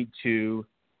need to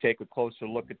take a closer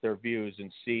look at their views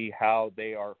and see how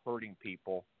they are hurting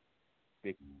people,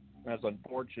 because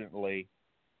unfortunately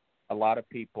a lot of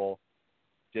people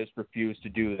just refuse to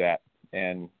do that.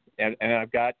 And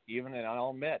I've got, and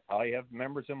I'll admit, I have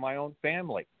members in my own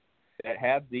family that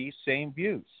have these same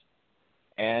views.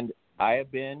 And I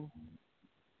have been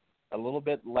a little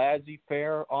bit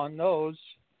laissez-faire on those,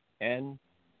 and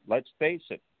let's face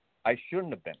it, I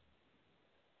shouldn't have been.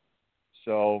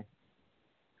 So,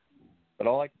 but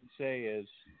all I can say is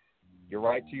you're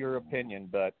right to your opinion,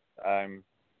 but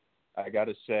I got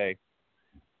to say,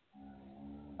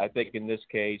 I think in this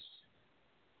case,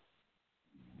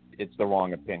 it's the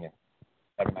wrong opinion.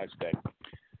 Have a nice day.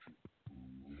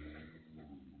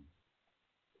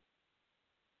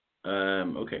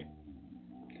 Okay.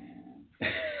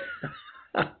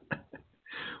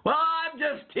 Well, I'm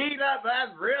just teed up.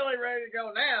 I'm really ready to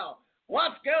go now.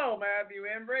 Let's go, Matthew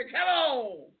Embury. Come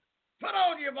on. Put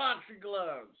on your boxing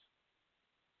gloves.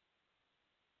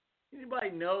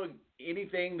 Anybody know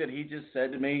anything that he just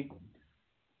said to me?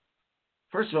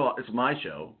 First of all, it's my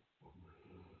show.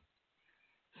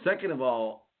 Second of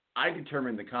all, I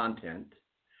determine the content.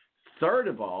 Third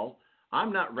of all,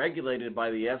 I'm not regulated by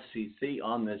the FCC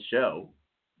on this show,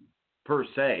 per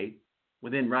se,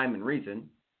 within rhyme and reason.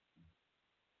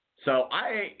 So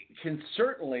I can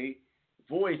certainly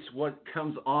voice what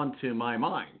comes onto my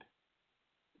mind.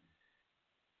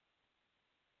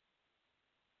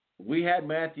 We had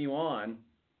Matthew on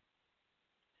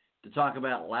to talk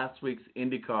about last week's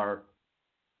IndyCar.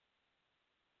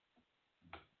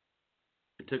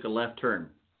 It took a left turn,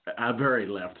 a very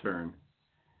left turn.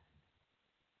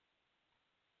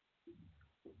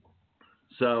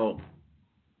 So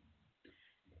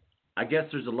I guess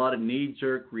there's a lot of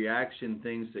knee-jerk reaction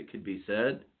things that could be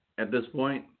said at this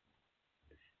point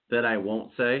that I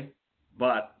won't say.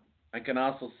 But I can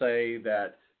also say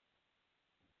that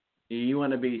you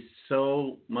want to be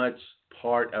so much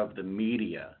part of the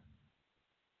media.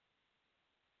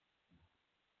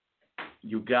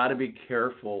 You got to be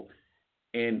careful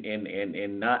and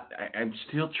not. I'm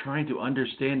still trying to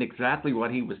understand exactly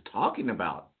what he was talking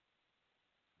about.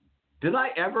 Did I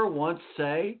ever once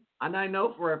say, and I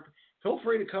know feel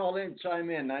free to call in, chime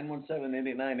in,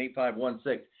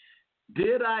 917-889-8516.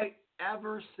 Did I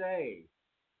ever say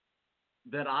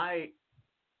that I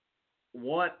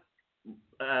want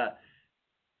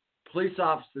police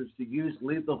officers to use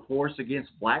lethal force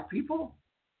against black people?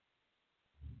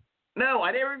 No,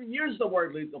 I never even used the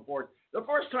word lethal force. The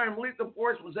first time lethal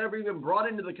force was ever even brought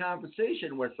into the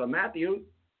conversation was from Matthew.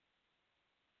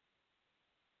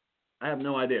 I have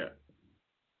no idea.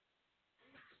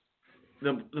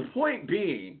 The point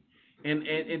being, and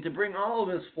to bring all of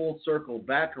this full circle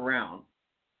back around,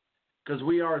 because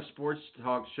we are a sports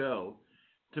talk show,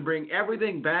 to bring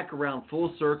everything back around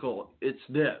full circle, it's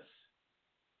this.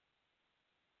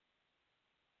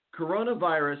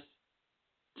 Coronavirus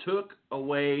took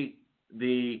away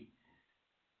the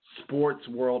sports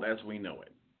world as we know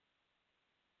it.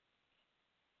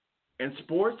 And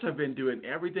sports have been doing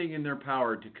everything in their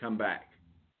power to come back.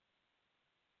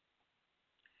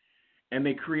 And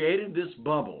they created this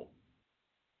bubble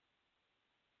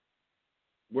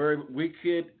where we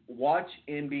could watch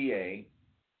the NBA,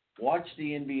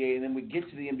 and then we get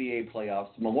to the NBA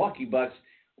playoffs. The Milwaukee Bucks,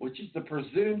 which is the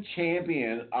presumed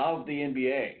champion of the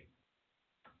NBA,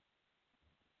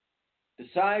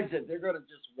 decides that they're going to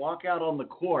just walk out on the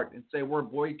court and say, we're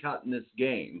boycotting this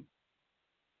game.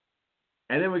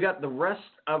 And then we got the rest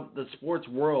of the sports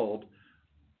world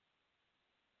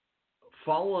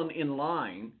following in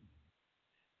line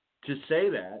to say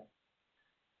that.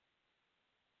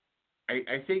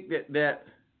 I think that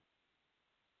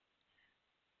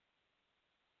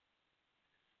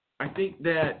I think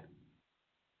that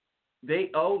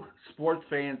they owe sports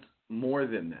fans more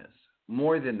than this,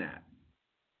 more than that.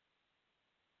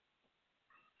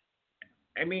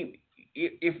 I mean,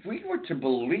 if we were to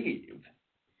believe,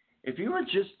 if you were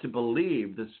just to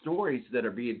believe the stories that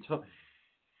are being told,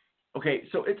 okay,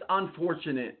 so it's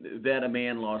unfortunate that a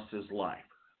man lost his life.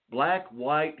 Black,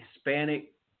 white,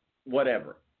 Hispanic,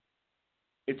 whatever.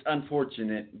 It's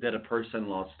unfortunate that a person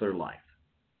lost their life.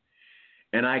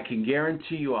 And I can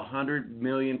guarantee you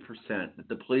 100,000,000% that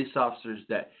the police officers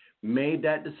that made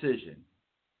that decision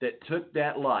that took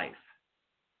that life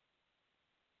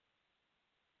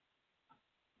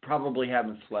probably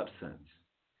haven't slept since.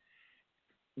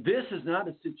 This is not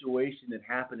a situation that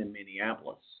happened in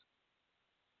Minneapolis.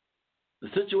 The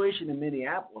situation in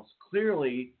Minneapolis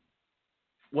clearly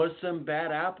was some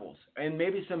bad apples and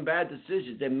maybe some bad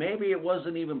decisions, and maybe it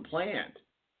wasn't even planned.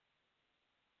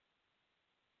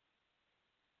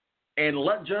 And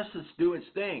let justice do its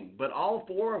thing. But all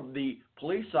 4 of the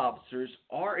police officers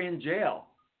are in jail,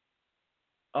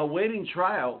 awaiting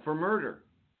trial for murder.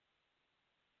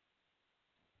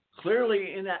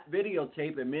 Clearly, in that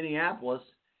videotape in Minneapolis,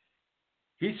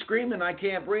 he's screaming, "I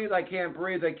can't breathe, I can't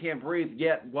breathe, I can't breathe,"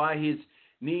 yet why his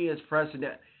knee is pressing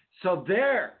down. So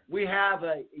there we have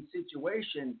a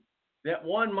situation that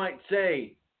one might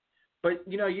say, but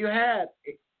you had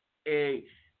a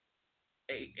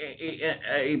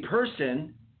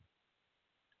person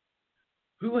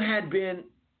who had been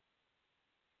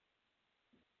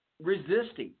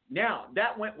resisting. Now,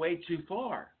 that went way too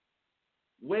far.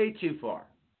 Way too far.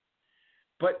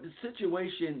 But the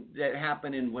situation that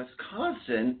happened in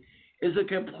Wisconsin is a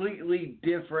completely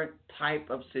different type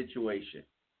of situation.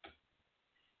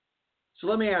 So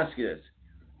let me ask you this.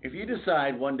 If you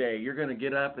decide one day you're going to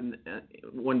get up and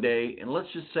one day, and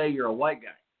let's just say you're a white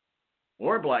guy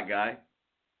or a black guy,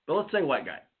 but let's say white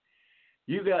guy.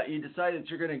 You decide that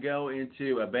you're going to go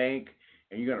into a bank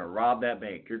and you're going to rob that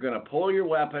bank. You're going to pull your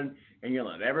weapon and you're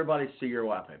going to let everybody see your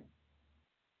weapon.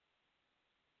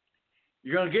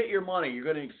 You're going to get your money. You're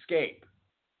going to escape.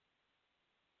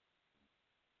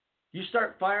 You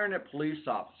start firing at police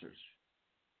officers.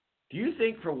 Do you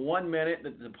think for 1 minute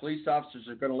that the police officers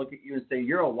are going to look at you and say,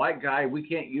 "You're a white guy, we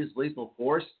can't use lethal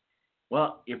force"?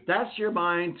 Well, if that's your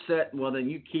mindset, well, then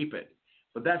you keep it.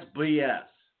 But that's BS.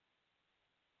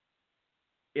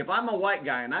 If I'm a white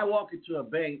guy and I walk into a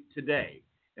bank today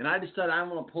and I decide I'm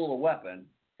going to pull a weapon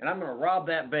and I'm going to rob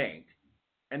that bank,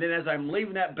 and then as I'm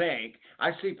leaving that bank,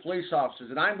 I see police officers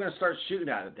and I'm going to start shooting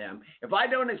at them, if I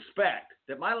don't expect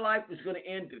that my life is going to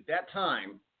end at that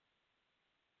time,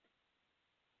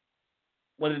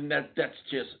 well, then that's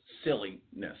just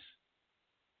silliness.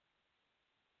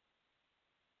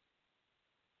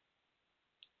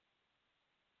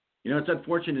 It's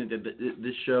unfortunate that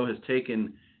this show has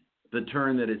taken the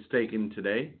turn that it's taken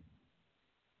today.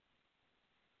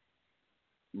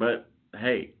 But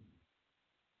hey,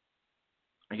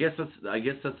 I guess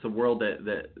that's the world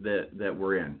that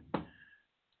we're in.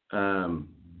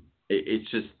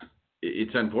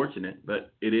 It's unfortunate,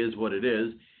 but it is what it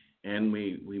is, and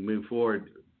we move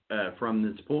forward from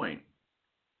this point.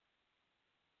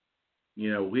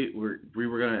 We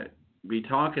were going to be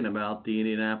talking about the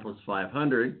Indianapolis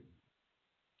 500,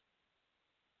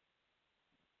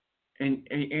 and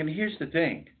here's the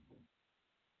thing.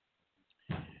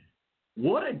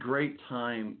 What a great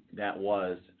time that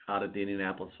was out at the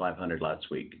Indianapolis 500 last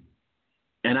week.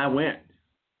 And I went.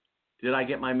 Did I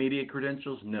get my media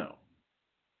credentials? No.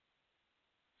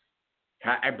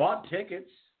 I bought tickets.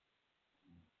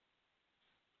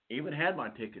 Even had my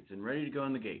tickets and ready to go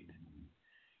on the gate.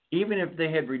 Even if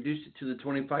they had reduced it to the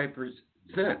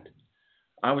 25%,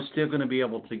 I was still going to be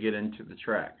able to get into the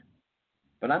track.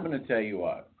 But I'm going to tell you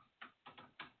what.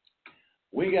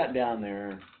 We got down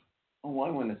there, I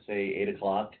want to say 8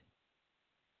 o'clock,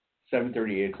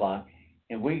 7:30, 8 o'clock,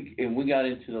 and we got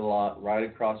into the lot right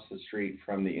across the street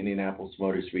from the Indianapolis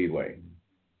Motor Speedway.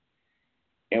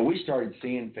 And we started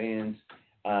seeing fans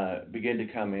begin to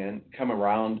come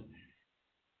around.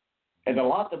 And the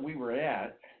lot that we were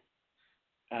at,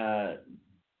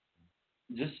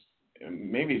 just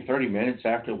maybe 30 minutes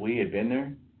after we had been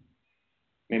there,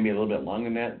 maybe a little bit longer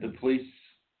than that, the police,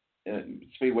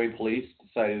 Speedway police,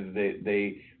 decided that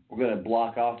they were going to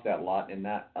block off that lot and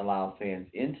not allow fans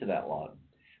into that lot.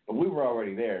 But we were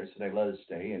already there, so they let us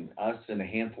stay, and us and a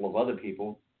handful of other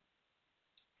people.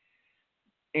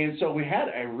 And so we had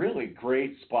a really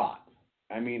great spot.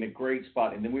 I mean, a great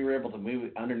spot. And then we were able to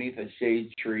move underneath a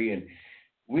shade tree, and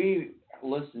we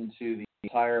listened to the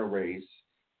entire race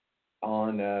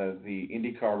on the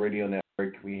IndyCar radio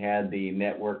network. We had the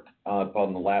network up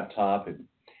on the laptop, and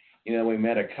we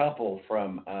met a couple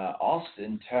from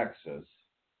Austin, Texas.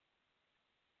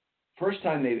 First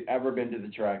time they'd ever been to the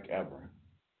track ever.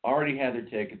 Already had their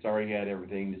tickets, already had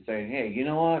everything, to say, hey, you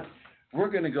know what? We're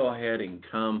going to go ahead and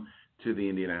come to the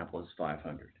Indianapolis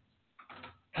 500.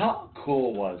 How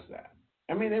cool was that?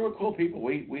 I mean, they were cool people.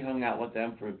 We hung out with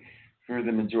them for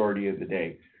the majority of the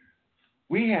day.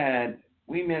 We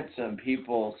met some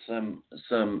people, some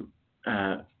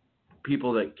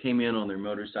people that came in on their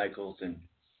motorcycles, and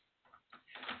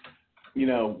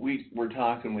we were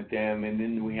talking with them, and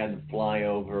then we had to fly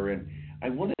over, and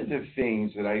one of the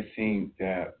things that I think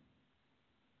that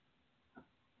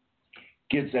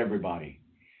gets everybody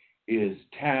is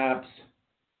taps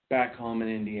back home in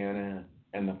Indiana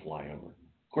and the flyover.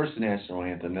 Of course, the national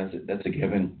anthem, that's a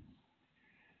given.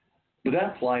 But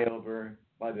that flyover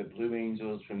by the Blue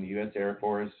Angels from the U.S. Air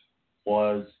Force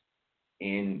was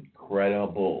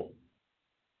incredible.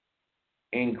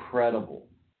 Incredible.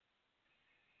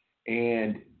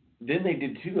 And then they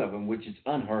did two of them, which is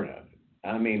unheard of.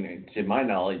 I mean, to my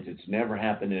knowledge, it's never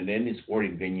happened in any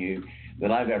sporting venue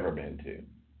that I've ever been to.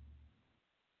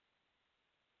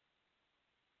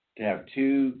 To have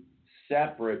two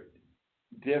separate,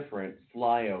 different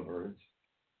flyovers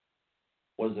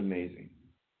was amazing.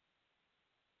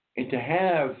 And to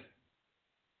have,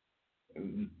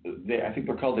 I think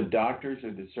they're called the doctors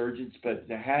or the surgeons, but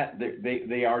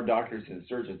they are doctors and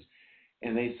surgeons,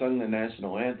 and they sung the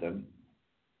national anthem.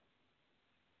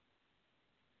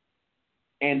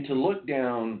 And to look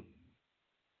down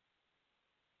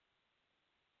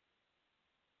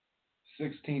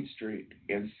 16th Street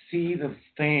and see the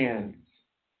fans,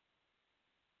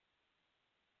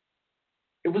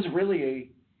 it was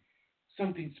really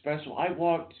something special. I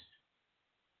walked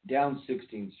down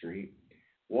 16th Street,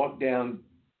 walked down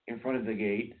in front of the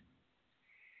gate,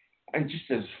 and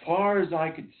just as far as I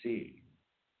could see,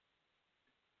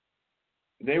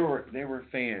 they were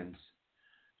fans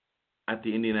at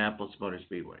the Indianapolis Motor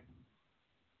Speedway.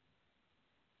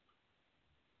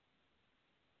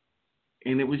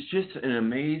 And it was just an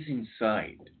amazing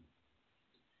sight.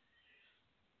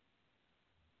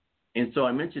 And so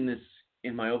I mentioned this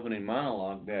in my opening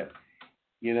monologue that,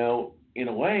 you know, in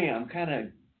a way, I'm kind of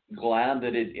glad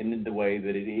that it ended the way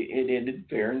that it ended,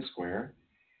 fair and square.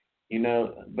 You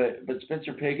know, but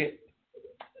Spencer Pigot,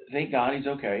 thank God he's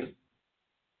okay.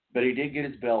 But he did get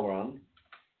his bell rung.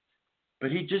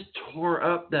 But he just tore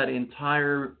up that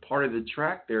entire part of the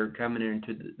track there coming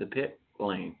into the pit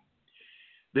lane.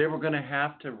 They were going to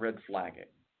have to red flag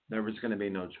it. There was going to be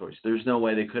no choice. There's no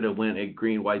way they could have went a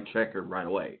green-white checker right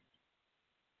away.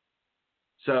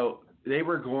 So they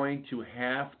were going to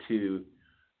have to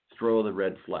throw the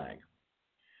red flag.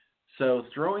 So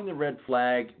throwing the red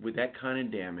flag with that kind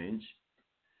of damage,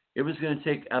 it was going to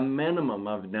take a minimum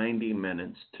of 90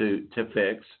 minutes to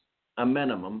fix, a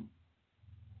minimum.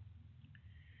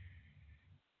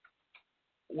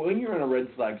 When you're in a red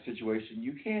flag situation,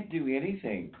 you can't do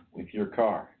anything with your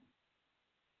car.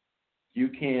 You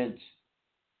can't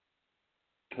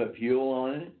put fuel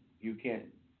on it. You can't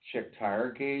check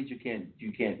tire gauge. You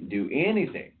can't do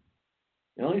anything.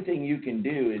 The only thing you can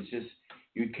do is just,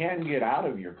 you can get out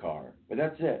of your car, but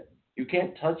that's it. You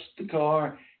can't touch the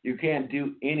car. You can't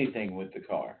do anything with the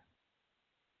car.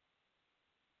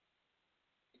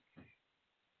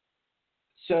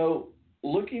 So,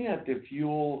 looking at the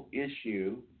fuel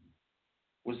issue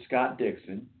with Scott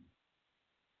Dixon,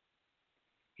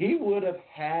 he would have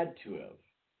had to have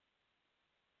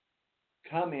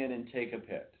come in and take a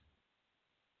pit.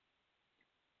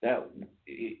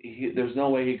 There's no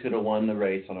way he could have won the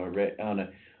race on a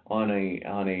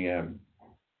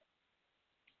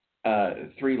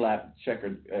 3-lap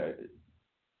checkered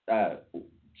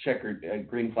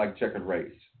green flag checkered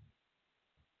race.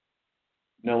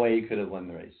 No way he could have won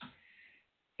the race.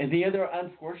 And the other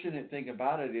unfortunate thing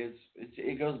about it is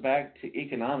it goes back to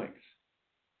economics.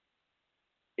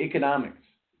 Economics.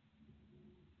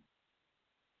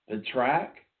 The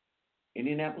track,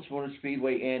 Indianapolis Motor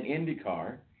Speedway and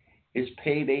IndyCar, is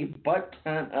paid a butt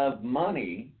ton of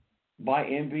money by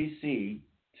NBC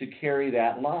to carry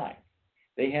that live.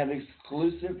 They have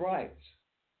exclusive rights.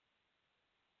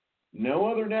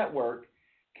 No other network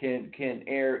can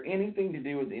air anything to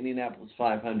do with the Indianapolis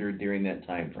 500 during that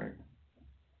time frame.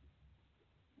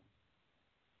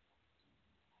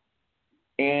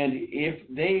 And if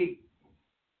they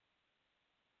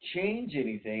change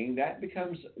anything, that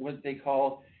becomes what they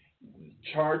call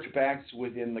chargebacks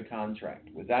within the contract.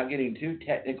 Without getting too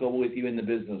technical with you in the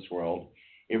business world,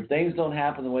 if things don't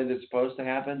happen the way they're supposed to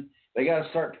happen, they got to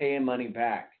start paying money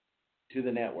back to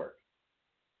the network.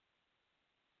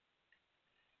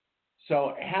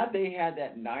 So had they had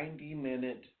that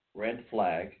 90-minute red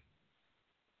flag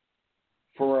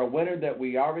for a winner that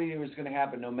we already knew was going to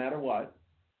happen no matter what,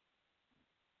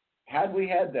 had we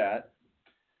had that,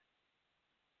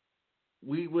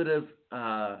 we would have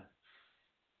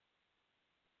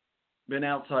been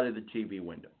outside of the TV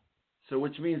window. So,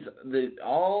 which means that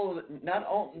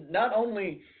not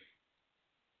only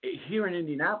here in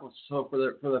Indianapolis, so for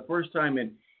the first time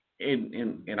in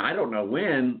I don't know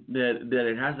when that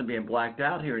it hasn't been blacked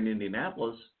out here in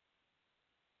Indianapolis,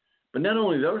 but not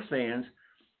only those fans,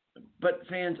 but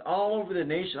fans all over the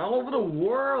nation, all over the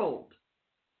world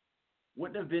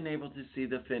wouldn't have been able to see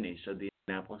the finish of the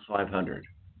Indianapolis 500.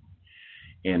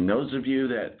 And those of you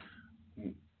that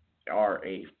are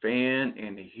a fan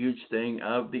and a huge thing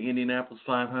of the Indianapolis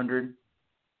 500,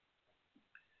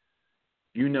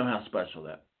 you know how special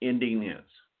that ending is.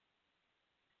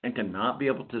 And to not be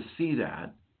able to see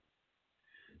that,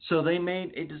 so they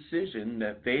made a decision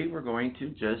that they were going to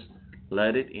just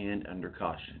let it end under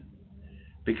caution.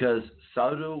 Because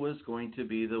Soto was going to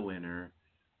be the winner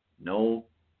no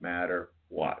matter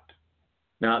what.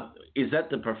 Now, is that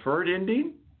the preferred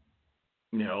ending?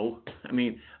 No. I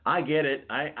mean, I get it.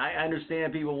 I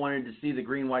understand people wanted to see the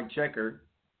green-white checker.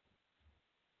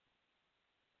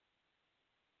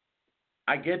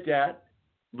 I get that.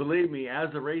 Believe me, as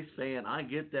a race fan, I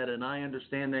get that and I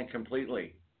understand that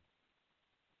completely.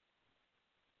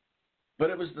 But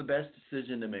it was the best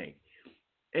decision to make.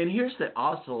 And here's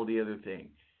also the other thing.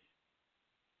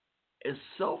 As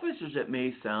selfish as it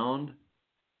may sound,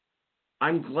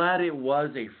 I'm glad it was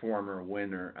a former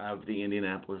winner of the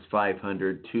Indianapolis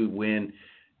 500 to win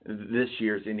this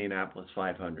year's Indianapolis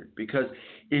 500. Because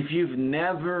if you've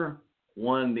never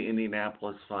won the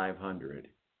Indianapolis 500,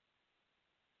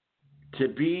 to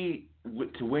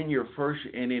win your first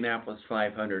Indianapolis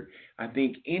 500, I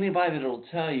think anybody that will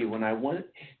tell you when I won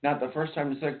it, not the first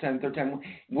time, the second time, third time,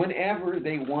 whenever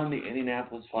they won the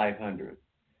Indianapolis 500,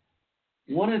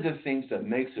 one of the things that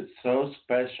makes it so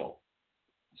special,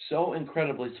 so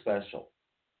incredibly special,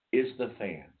 is the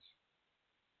fans,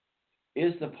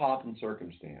 is the pomp and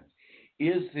circumstance,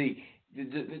 is the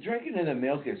drinking of the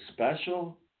milk is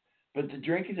special, but the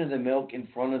drinking of the milk in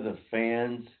front of the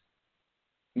fans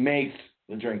makes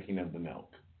the drinking of the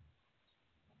milk.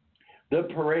 The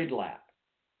parade lap.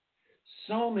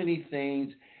 So many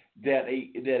things that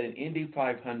an Indy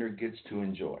 500 gets to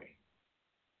enjoy.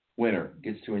 Winner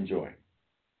gets to enjoy.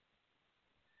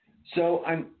 So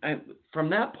I'm from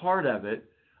that part of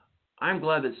it, I'm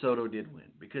glad that Soto did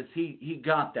win because he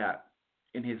got that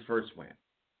in his first win.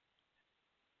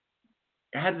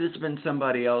 Had this been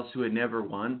somebody else who had never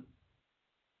won,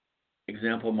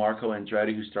 example Marco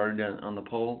Andretti, who started on the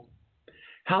pole,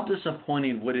 how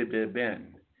disappointing would it have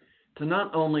been to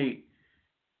not only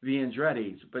the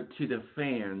Andrettis, but to the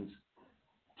fans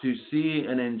to see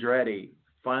an Andretti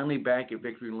finally back at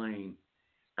Victory Lane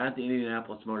at the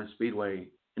Indianapolis Motor Speedway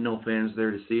and no fans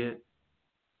there to see it?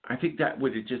 I think that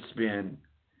would have just been,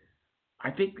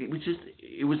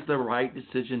 it was the right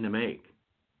decision to make.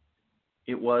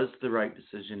 It was the right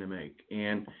decision to make.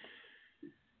 And,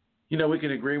 we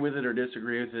can agree with it or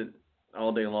disagree with it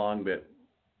all day long, but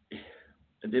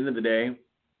at the end of the day,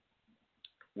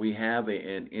 we have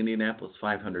an Indianapolis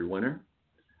 500 winner.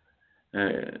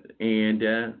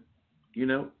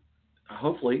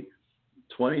 Hopefully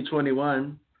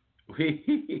 2021,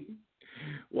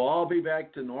 we'll all be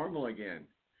back to normal again.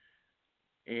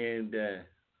 And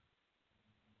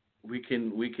we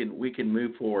can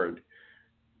move forward,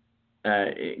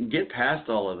 get past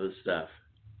all of this stuff.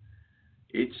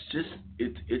 It's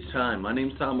time. My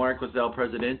name's Tom Marquez, El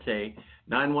Presidente.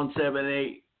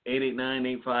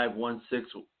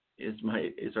 917-889-8516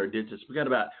 is our digits. We got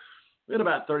about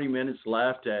 30 minutes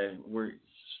left. We're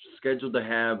scheduled to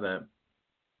have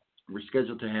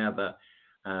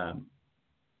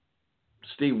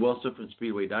Steve Wilson from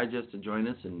Speedway Digest to join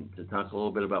us and to talk a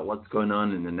little bit about what's going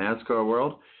on in the NASCAR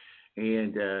world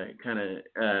and kind of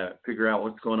figure out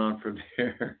what's going on from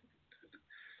there.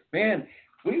 Man,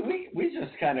 we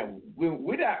just kind of we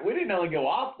didn't only go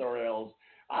off the rails.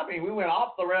 I mean, we went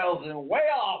off the rails and way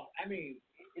off. I mean,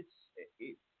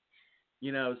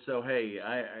 so hey,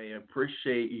 I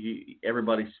appreciate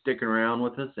everybody sticking around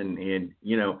with us, and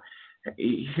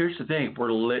here's the thing: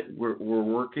 we're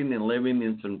working and living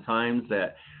in some times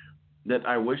that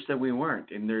I wish that we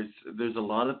weren't, and there's a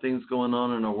lot of things going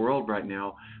on in our world right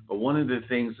now. But one of the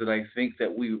things that I think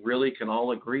that we really can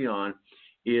all agree on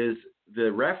is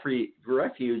the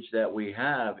refuge that we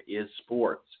have is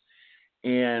sports,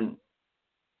 and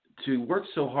to work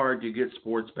so hard to get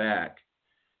sports back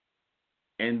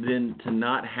and then to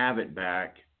not have it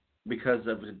back because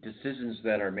of the decisions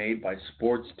that are made by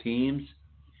sports teams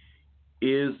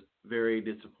is very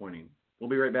disappointing. We'll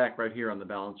be right back right here on the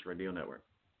Balance Radio Network.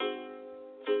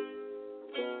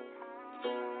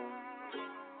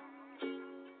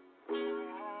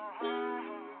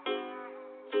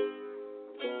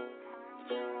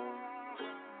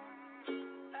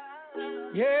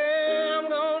 Yeah, I'm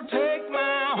gonna take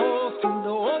my horse to the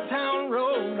old town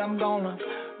road. I'm gonna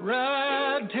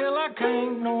ride till I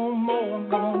can't no more. I'm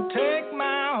gonna take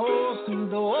my horse to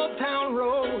the old town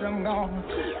road. I'm gonna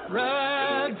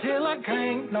ride till I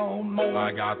can't no more.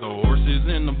 I got the horses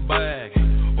in the back,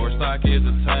 horse stock is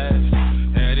attached.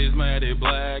 Head is matted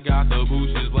Got the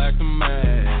bushes black to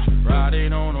match.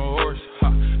 Riding on a horse,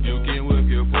 ha, you can whip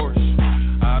your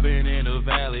Porsche. I've been in the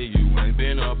valley, you ain't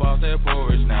been up off that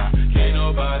porch. Now, can't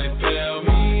nobody tell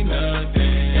me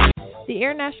nothing. The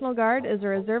Air National Guard is a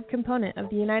reserve component of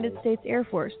the United States Air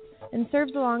Force and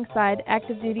serves alongside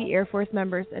active duty Air Force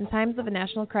members in times of a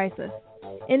national crisis.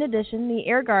 In addition, the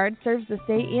Air Guard serves the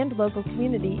state and local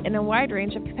community in a wide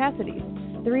range of capacities.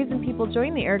 The reason people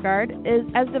join the Air Guard is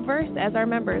as diverse as our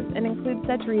members and includes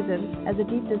such reasons as a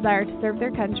deep desire to serve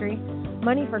their country,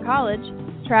 money for college,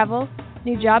 travel,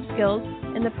 new job skills,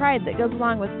 and the pride that goes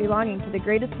along with belonging to the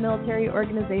greatest military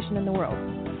organization in the world.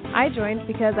 I joined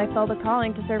because I felt a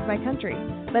calling to serve my country,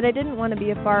 but I didn't want to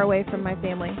be far away from my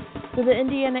family, so the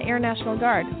Indiana Air National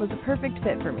Guard was a perfect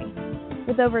fit for me.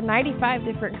 With over 95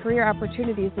 different career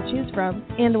opportunities to choose from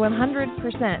and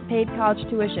 100% paid college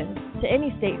tuition to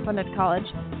any state-funded college,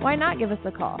 why not give us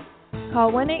a call?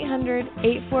 Call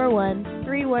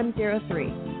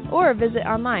 1-800-841-3103 or visit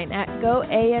online at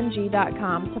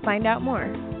goang.com to find out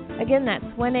more. Again, that's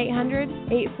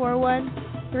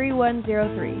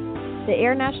 1-800-841-3103. The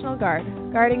Air National Guard,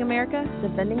 guarding America,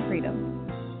 defending freedom.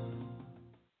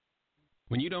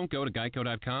 When you don't go to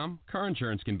geico.com, car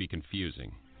insurance can be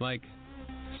confusing. Like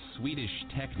Swedish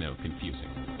techno confusing.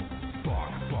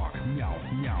 Bark, bark, meow,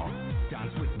 meow.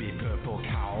 Dance with me, purple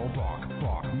cow. Bark,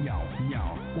 bark, meow,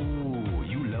 meow. Ooh,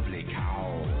 you lovely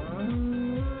cow.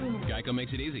 Geico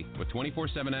makes it easy. With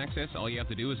 24/7 access, all you have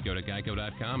to do is go to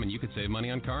geico.com and you could save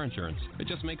money on car insurance. It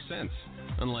just makes sense.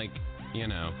 Unlike,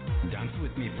 Dance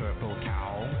with me, purple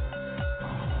cow.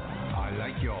 I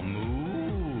like your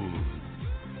move.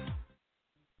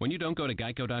 When you don't go to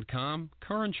geico.com,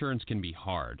 car insurance can be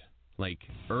hard. Like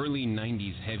early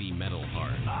 90s heavy metal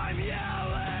hard. I'm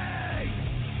yelling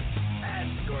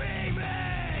and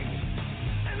screaming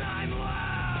and I'm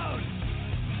loud.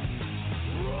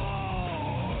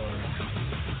 Roar.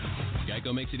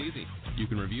 Geico makes it easy. You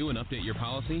can review and update your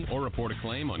policy or report a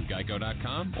claim on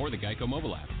geico.com or the Geico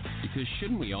mobile app. Because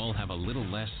shouldn't we all have a little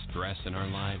less stress in our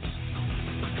lives?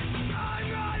 I'm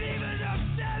not even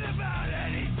upset about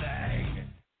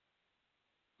anything.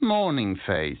 Morning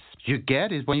face. You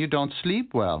get it when you don't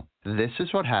sleep well. This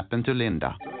is what happened to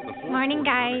Linda. Morning,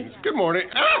 guys. Good morning.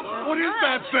 Ah, what is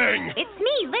that thing? It's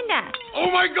me, Linda. Oh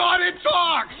my God, it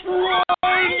talks! Run!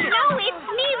 No, it's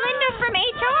me, Linda from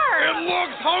HR. It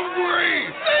looks hungry!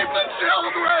 Save the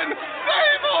children!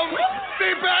 Save them!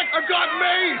 Stay back! I've got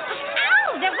mace!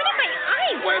 Ow, that went in my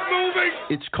eyes. Quit moving!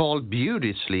 It's called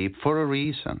beauty sleep for a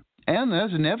reason. And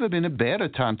there's never been a better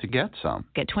time to get some.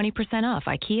 Get 20% off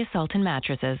IKEA Sultan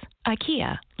mattresses.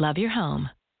 IKEA, love your home.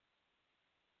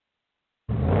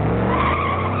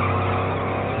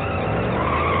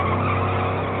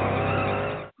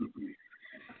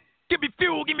 Give me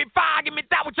fuel, give me fire, give me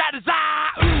that which I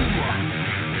desire.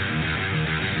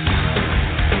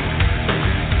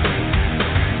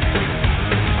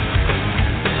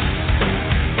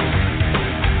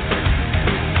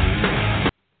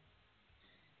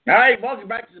 All right, welcome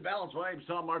back to the Balance. My name's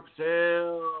Tom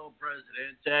Marcel,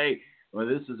 Presidente. Well,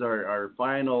 this is our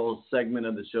final segment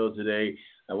of the show today.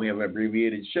 We have an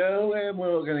abbreviated show, and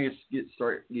we're going to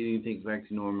start getting things back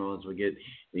to normal as we get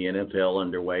the NFL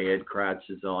underway. Ed Kratz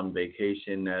is on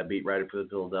vacation, beat writer for the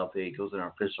Philadelphia Eagles, and our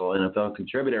official NFL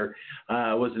contributor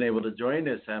wasn't able to join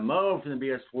us. Mo from the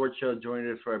BS Sports Show joined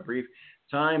us for a brief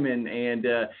time, and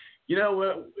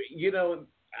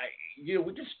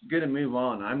we're just going to move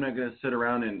on. I'm not going to sit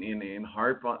around and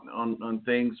harp on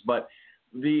things, but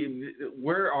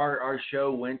where our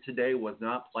show went today was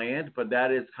not planned, but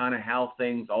that is kind of how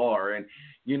things are. And,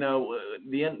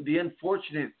 the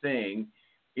unfortunate thing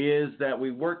is that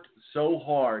we worked so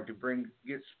hard to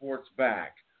get sports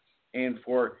back. And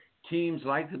for teams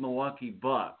like the Milwaukee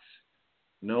Bucks,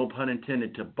 no pun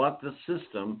intended, to buck the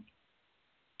system,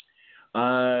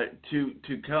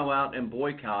 to come out and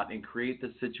boycott and create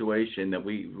the situation that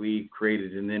we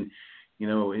created. And then,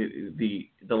 the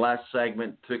last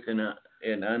segment took an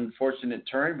unfortunate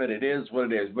turn, but it is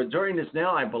what it is. But joining us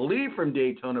now, I believe from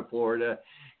Daytona, Florida,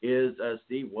 is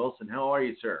Steve Wilson. How are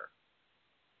you, sir?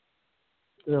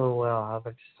 Doing well. How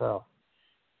about yourself?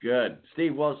 Good.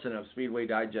 Steve Wilson of Speedway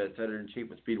Digest,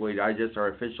 editor-in-chief of Speedway Digest, our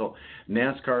official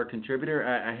NASCAR contributor.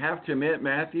 I have to admit,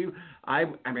 Matthew, I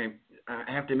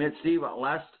have to admit, Steve,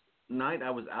 last night I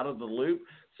was out of the loop.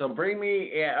 So bring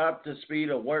me up to speed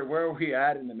of where are we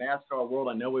at in the NASCAR world.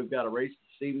 I know we've got a race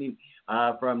this evening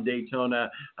from Daytona,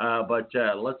 but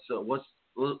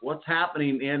what's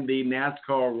happening in the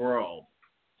NASCAR world?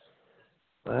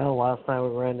 Well, last night we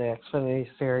ran the Xfinity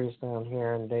Series down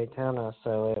here in Daytona,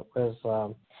 so it was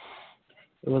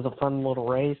it was a fun little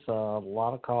race. A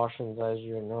lot of cautions, as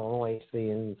you normally see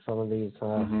in some of these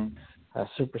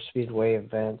super speedway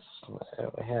events.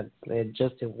 They had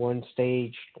just in one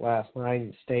stage last night.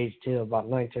 In stage 2, about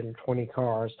 19 or 20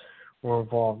 cars were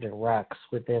involved in wrecks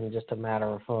within just a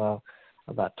matter of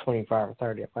about 25 or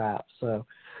 30 laps. So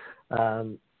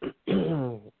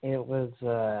it was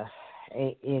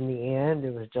in the end,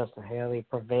 it was Justin Haley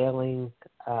prevailing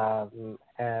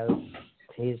as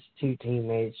his two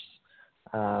teammates,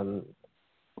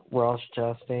 Ross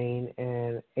Chastain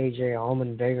and A.J.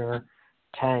 Allmendinger,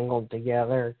 tangled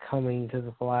together coming to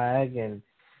the flag, and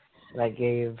that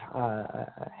gave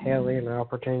Haley an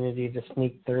opportunity to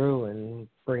sneak through and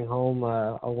bring home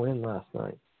a win last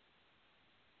night.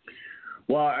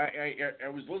 Well, I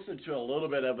was listening to a little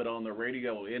bit of it on the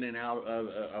radio. I was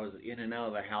in and out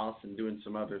of the house and doing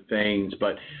some other things.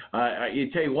 But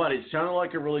you tell you what, it sounded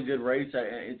like a really good race.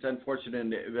 It's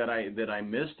unfortunate that I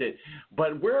missed it.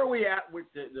 But where are we at with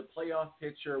the playoff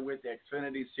picture with the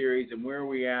Xfinity Series, and where are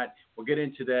we at? We'll get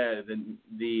into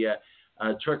the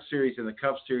Truck Series and the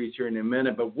Cup Series here in a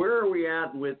minute. But where are we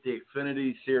at with the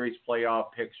Xfinity Series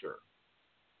playoff picture?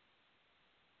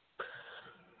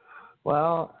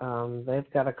 Well,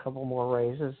 they've got a couple more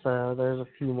races, so there's a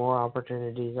few more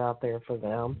opportunities out there for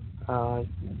them.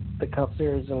 The Cup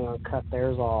Series is going to cut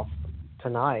theirs off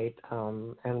tonight,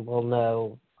 and we'll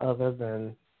know other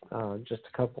than just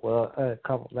a couple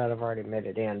that have already made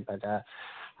it in. But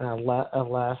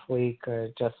last week,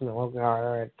 Justin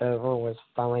Allgaier at Dover was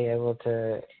finally able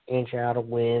to inch out a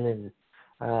win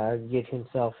and get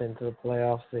himself into the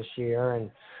playoffs this year,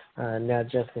 and now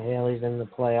Justin Haley's in the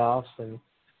playoffs, and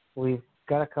we've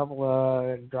got a couple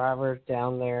of drivers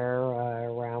down there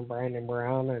around Brandon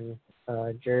Brown and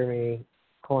Jeremy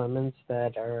Clemens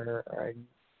that are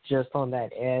just on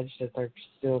that edge that they're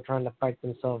still trying to fight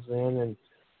themselves in, and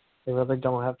they really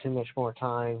don't have too much more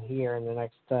time here in the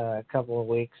next couple of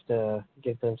weeks to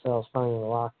get themselves finally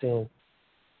locked in.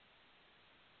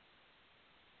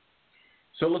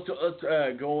 So let's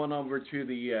go on over to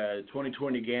the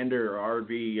 2020 Gander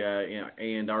RV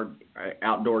and our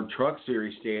Outdoor Truck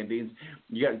Series standings.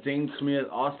 You got Zane Smith,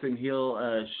 Austin Hill,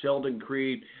 Sheldon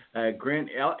Creed, Grant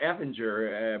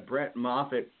Effinger, Brett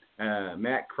Moffitt,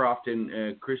 Matt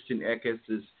Crofton, Christian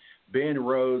Eckes, Ben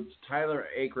Rhodes, Tyler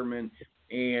Ackerman,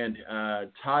 and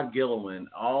Todd Gilliland,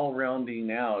 all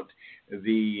rounding out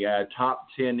the top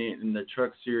 10 in the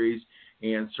Truck Series.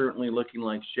 And certainly looking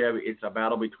like Chevy, it's a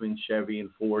battle between Chevy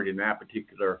and Ford in that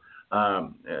particular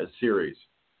series.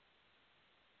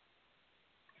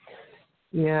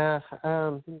 Yeah,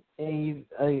 you've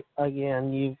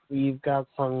got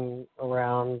some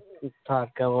around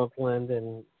Todd Gilliland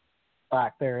and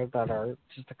back there that are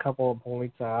just a couple of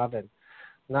points out, and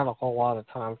not a whole lot of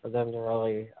time for them to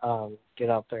really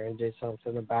get up there and do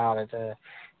something about it.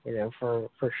 For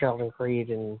Sheldon Creed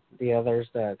and the others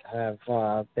that have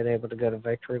been able to go to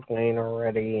victory lane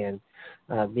already and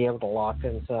be able to lock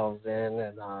themselves in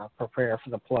and prepare for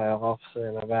the playoffs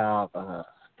in about, I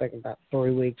think about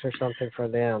 3 weeks or something for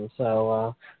them.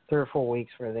 So 3 or 4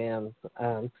 weeks for them.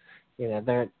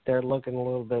 They're looking a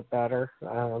little bit better.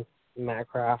 Matt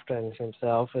Crafton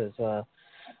himself is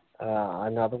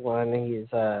another one. He's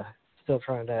still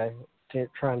trying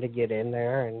to get in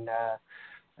there, and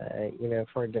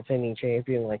for a defending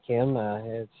champion like him,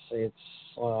 I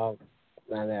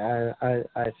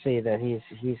see that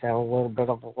he's having a little bit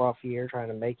of a rough year trying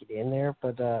to make it in there.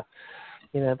 But there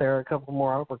are a couple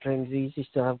more opportunities. You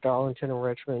still have Darlington and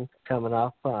Richmond coming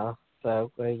up.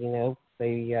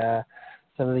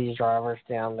 Some of these drivers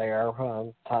down there,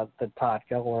 the Todd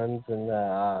Gillilands and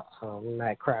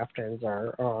Matt Craftons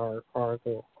are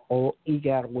eke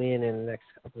out a win in the next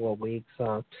couple of weeks.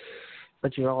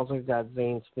 But you also got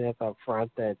Zane Smith up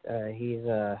front that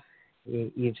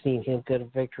you've seen him go to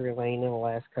victory lane in the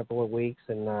last couple of weeks,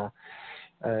 and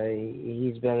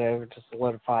he's been able to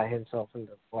solidify himself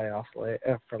into the playoffs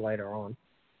for later on.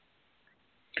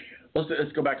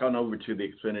 Let's go back on over to the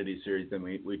Xfinity Series. Then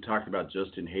we talked about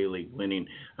Justin Haley winning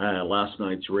last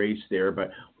night's race there.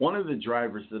 But one of the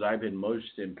drivers that I've been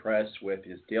most impressed with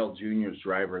is Dale Jr.'s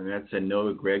driver, and that's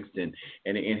Noah Gragson.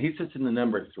 And he sits in the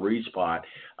number 3 spot.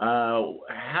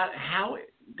 How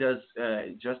does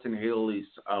Justin Haley's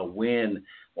win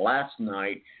last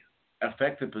night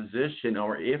affect the position,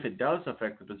 or if it does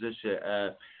affect the position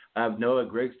of Noah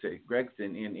Gragson?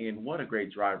 And what a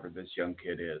great driver this young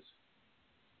kid is.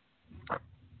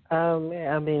 It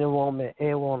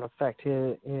won't affect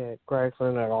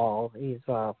Gragson at all. He's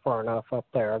far enough up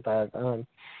there that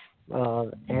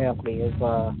Haley is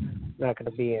not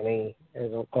going to be any as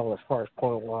far as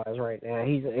point wise right now.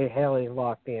 Haley's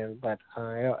locked in, but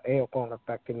it won't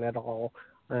affect him at all.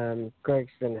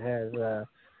 Gregston has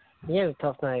he had a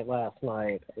tough night last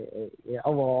night.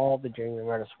 Overall, all the junior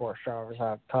motorsports drivers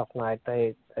had a tough night.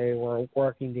 They were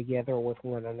working together with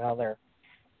one another,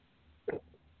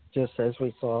 just as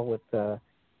we saw with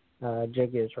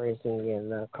Jiggers Racing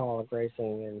and Colin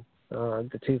Racing and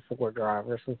the 2-4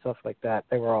 drivers and stuff like that.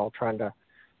 They were all trying to,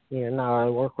 not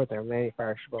only work with their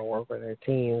manufacturers, but work with their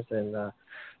teams. And,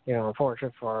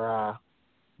 unfortunate for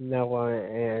Noah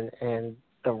and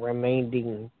the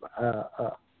remaining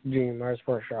junior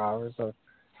motorsports drivers of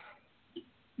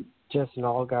Justin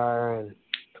Allgaier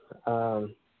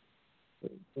and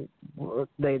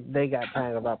they got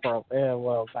tangled up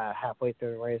about halfway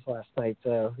through the race last night.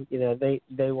 So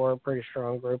they were a pretty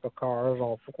strong group of cars,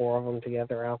 all 4 of them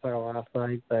together out there last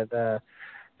night. But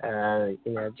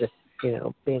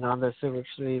being on the super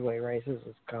speedway races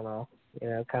is kind of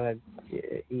it's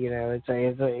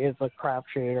a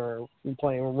crapshoot or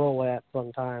playing roulette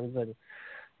sometimes. And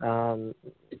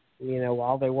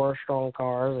while they were strong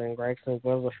cars, and Gregson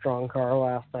was a strong car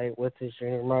last night with his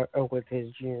junior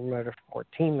motorsport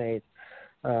teammates,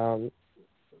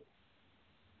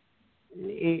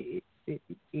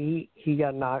 he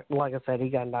got knocked. Like I said, he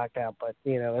got knocked out. But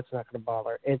it's not going to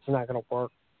bother. It's not going to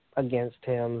work against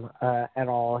him at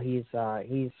all. He's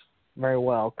very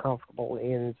well comfortable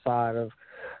inside of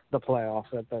the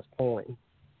playoffs at this point.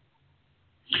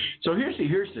 So here's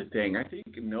the thing. I think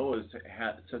Noah's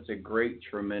had such a great,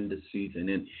 tremendous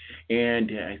season, and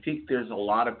I think there's a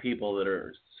lot of people that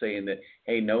are saying that,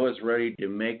 hey, Noah's ready to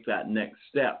make that next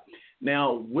step.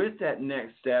 Now, with that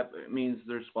next step, it means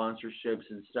there's sponsorships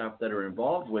and stuff that are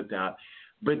involved with that.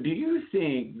 But do you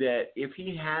think that if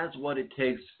he has what it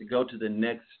takes to go to the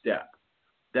next step,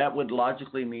 that would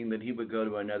logically mean that he would go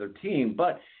to another team?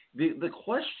 But the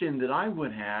question that I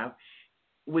would have,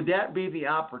 would that be the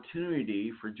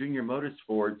opportunity for Junior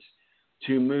Motorsports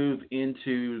to move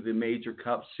into the Major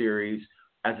Cup Series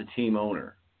as a team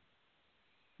owner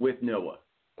with Noah?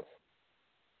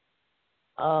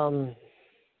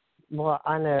 Well,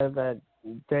 I know that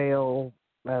Dale,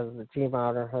 as the team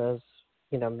owner, has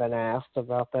been asked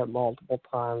about that multiple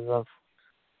times of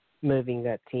moving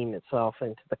that team itself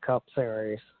into the Cup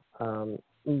Series.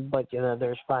 But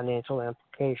there's financial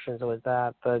implications with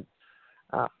that, but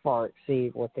far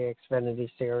exceed what the Xfinity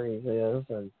Series is,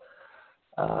 and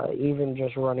even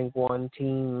just running one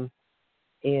team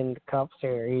in the Cup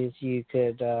Series, you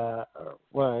could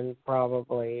run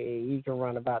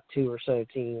about 2 or so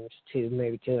teams,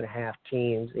 maybe 2.5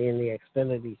 teams in the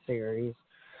Xfinity Series,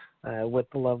 with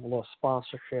the level of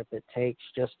sponsorship it takes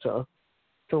just to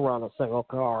run a single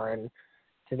car. And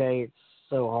today it's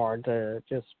so hard to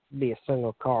just be a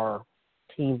single car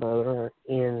team owner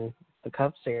in the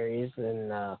Cup Series, and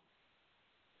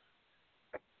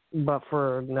but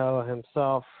for Noah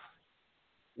himself,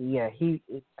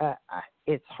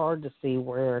 it's hard to see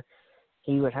where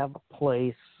he would have a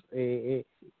place.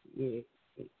 He's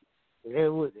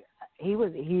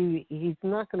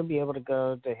not going to be able to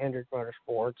go to Hendrick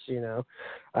Motorsports.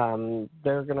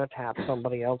 They're going to tap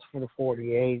somebody else for the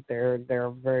 48. They're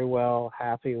very well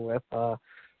happy with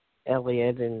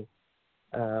Elliott and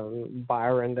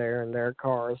Byron there in their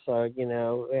cars. So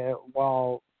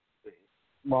while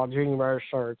Junior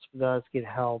Motorsports does get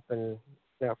help and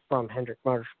from Hendrick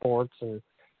Motorsports and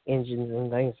engines and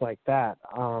things like that,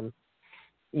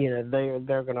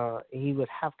 they're gonna. He would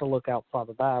have to look outside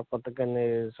of that. But the good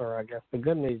news, or I guess the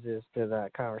good news is to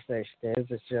that conversation is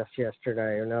it's just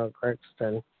yesterday.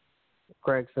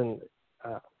 Gregson.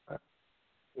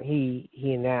 He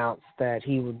announced that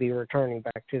he would be returning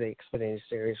back to the Xfinity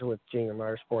Series with Junior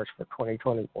Motorsports for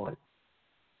 2021.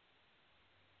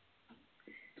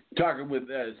 Talking with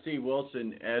Steve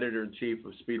Wilson, editor-in-chief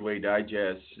of Speedway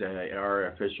Digest, our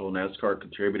official NASCAR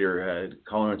contributor,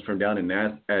 calling us from down in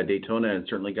Daytona, and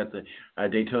certainly got the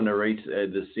Daytona race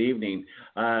this evening.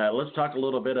 Let's talk a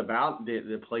little bit about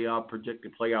the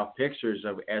projected playoff pictures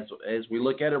of as we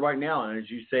look at it right now. And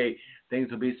as you say, things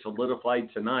will be solidified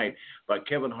tonight. But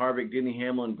Kevin Harvick, Denny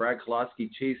Hamlin, Brad Keselowski,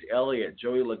 Chase Elliott,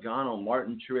 Joey Logano,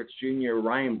 Martin Truex Jr.,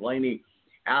 Ryan Blaney,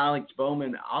 Alex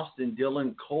Bowman, Austin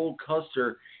Dillon, Cole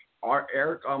Custer,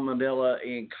 Eric Almadella,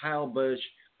 and Kyle Busch,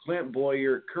 Clint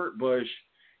Bowyer, Kurt Busch,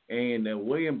 and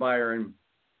William Byron,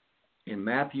 and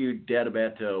Matthew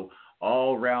Dedibeto,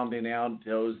 all rounding out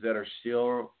those that are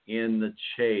still in the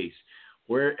chase.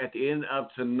 We're at the end of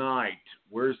tonight.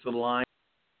 Where's the line?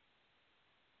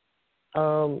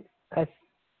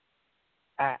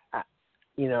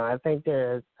 I think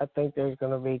there's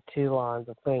going to be 2 lines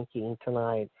of thinking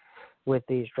tonight with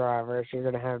these drivers. You're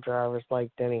going to have drivers like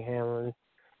Denny Hamlin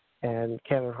and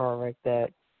Kevin Harvick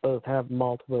that both have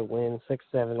multiple wins,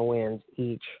 6-7 wins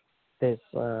each, this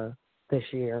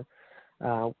year,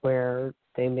 where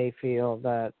they may feel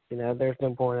that there's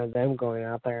no point in them going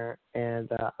out there and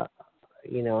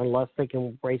unless they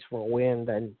can race for a win,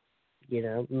 then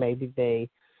maybe they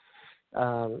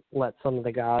let some of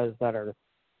the guys that are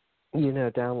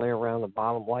down there around the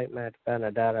bottom, like Matt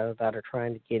Benedetto, that are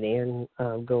trying to get in,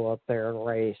 go up there and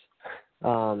race.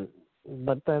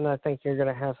 But then I think you're going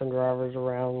to have some drivers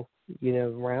around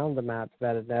the Matt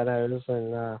Benedettos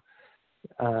and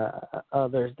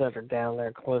others that are down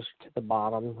there closer to the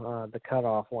bottom, the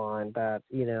cutoff line, that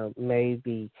may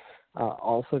be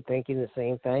also thinking the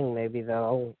same thing. Maybe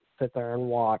they'll sit there and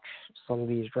watch some of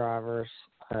these drivers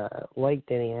like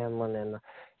Denny Hamlin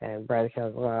and Brad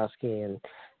Keselowski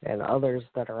and others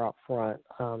that are up front,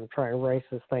 try and race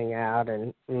this thing out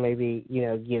and maybe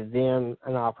give them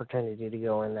an opportunity to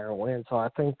go in there and win. So I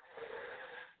think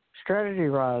strategy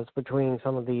rise between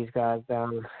some of these guys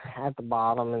down at the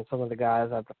bottom and some of the guys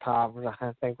at the top.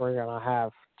 I think we're going to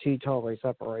have two totally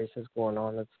separate races going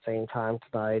on at the same time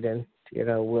tonight, and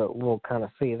we'll kind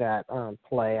of see that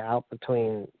play out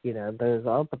between those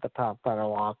up at the top that are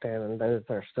locked in and those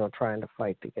that are still trying to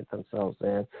fight to get themselves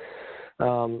in.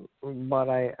 But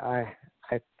I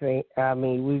think,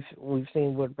 we've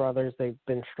seen Wood Brothers. They've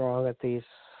been strong at these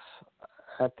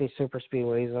super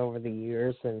speedways over the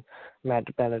years, and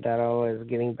Matt Benedetto is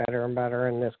getting better and better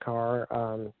in this car.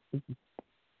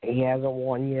 He hasn't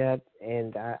won yet,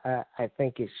 and I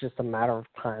think it's just a matter of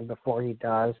time before he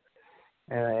does.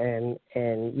 And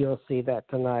you'll see that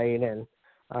tonight, and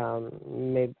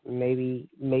maybe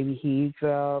he ekes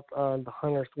out the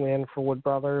Hunter's win for Wood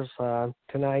Brothers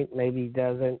tonight. Maybe he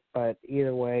doesn't, but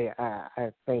either way,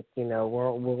 I think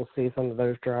we'll see some of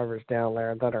those drivers down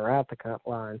there that are at the cut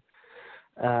line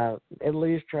at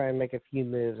least try and make a few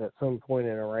moves at some point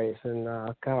in a race and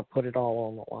kind of put it all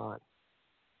on the line.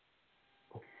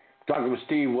 Talking with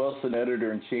Steve Wilson,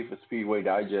 editor-in-chief of Speedway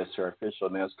Digest, our official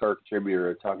NASCAR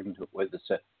contributor, talking with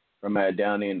us from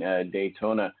down in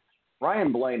Daytona.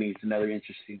 Ryan Blaney's another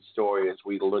interesting story as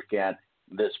we look at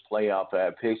this playoff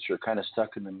picture, kind of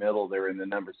stuck in the middle there in the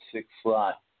number 6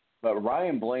 slot. But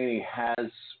Ryan Blaney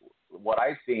has what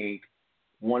I think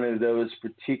one of those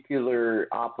particular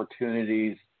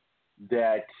opportunities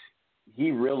that he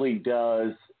really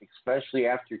does, especially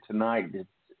after tonight,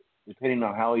 depending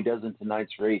on how he does in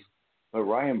tonight's race. But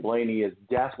Ryan Blaney is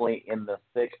definitely in the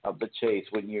thick of the chase.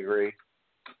 Wouldn't you agree?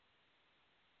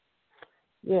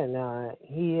 Yeah, no,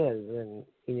 he is. And,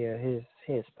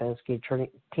 his Penske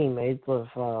teammates with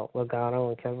Logano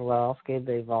and Keselowski,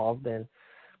 they've all been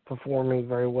performing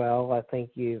very well. I think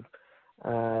you've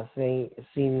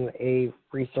seen a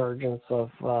resurgence of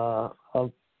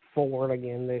Ford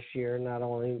again this year, not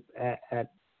only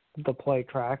at the play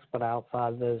tracks but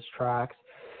outside those tracks.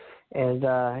 And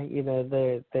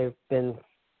they've been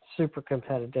super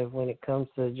competitive when it comes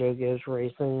to Joe Gibbs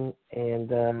Racing and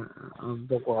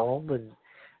the world. And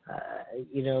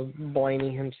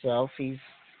Blaney himself, he's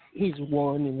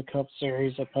won in the Cup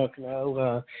Series at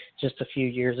Pocono just a few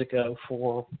years ago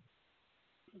for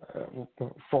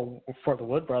the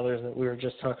Wood Brothers that we were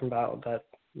just talking about, that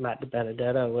Matt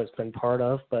Benedetto has been part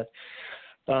of. But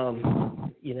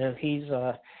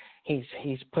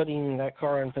he's putting that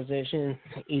car in position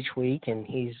each week, and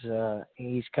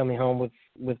he's coming home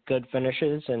with good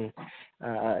finishes, and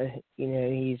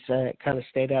he's kind of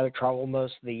stayed out of trouble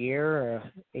most of the year,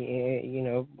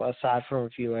 aside from a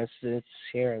few incidents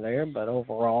here and there. But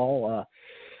overall,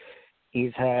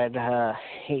 he's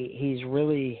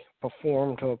really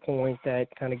performed to a point that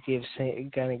kind of gives the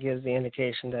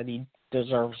indication that he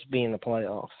deserves to be in the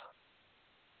playoffs.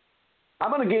 I'm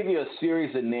going to give you a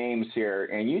series of names here,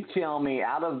 and you tell me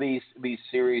out of these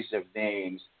series of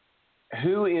names,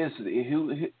 who is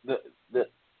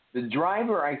the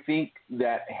driver I think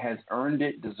that has earned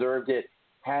it, deserved it,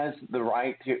 has the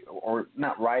right to, or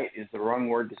not right is the wrong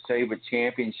word to say, but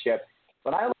championship.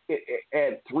 But I look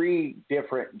at three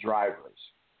different drivers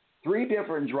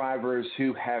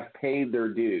who have paid their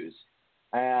dues.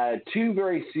 Two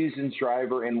very seasoned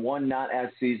driver and one not as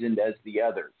seasoned as the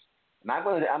others. And I'm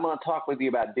going to talk with you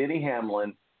about Denny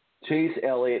Hamlin, Chase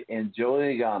Elliott, and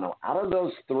Joey Logano. Out of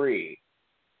those three,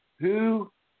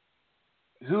 who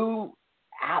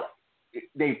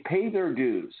they've paid their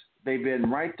dues. They've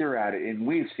been right there at it, and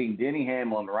we've seen Denny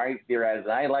Hamlin right there at it.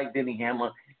 I like Denny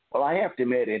Hamlin. Well, I have to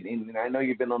admit, and I know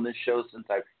you've been on this show since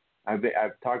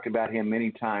I've talked about him many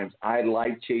times. I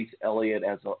like Chase Elliott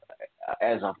as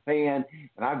a fan,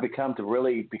 and I've become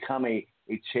a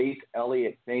Chase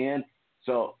Elliott fan.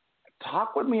 So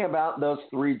talk with me about those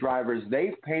three drivers.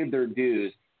 They've paid their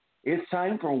dues. It's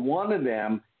time for one of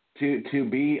them to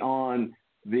be on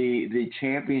the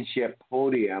championship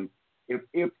podium.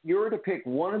 if you were to pick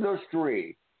one of those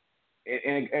three,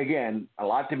 and again, a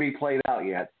lot to be played out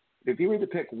yet, if you were to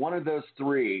pick one of those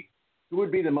three, who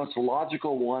would be the most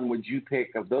logical one would you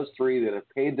pick of those three that have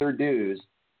paid their dues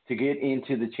to get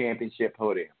into the championship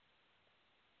podium?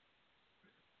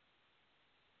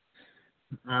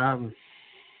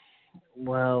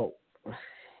 Well,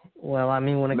 I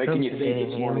mean, when it comes to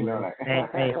Danny Hamlin,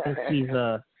 I think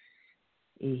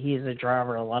he's a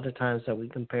driver a lot of times that we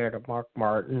compare to Mark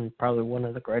Martin, probably one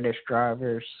of the greatest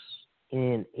drivers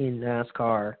in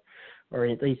NASCAR, or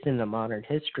at least in the modern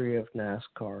history of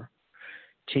NASCAR,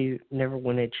 to never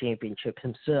win a championship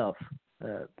himself.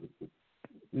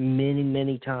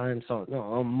 Many times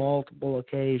on multiple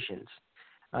occasions,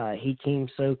 he came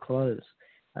so close.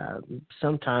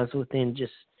 Sometimes within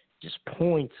just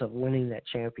points of winning that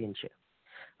championship.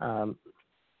 And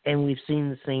we've seen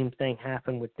the same thing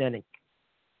happen with Denny,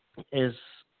 as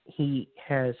he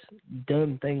has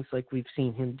done things like we've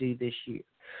seen him do this year.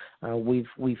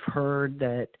 We've heard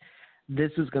that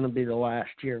this is going to be the last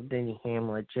year of Denny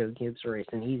Hamlin at Joe Gibbs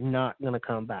Racing. He's not going to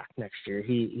come back next year.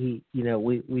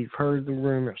 We've heard the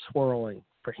rumors swirling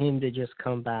for him to just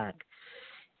come back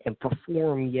and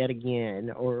perform yet again,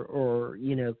 or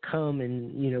come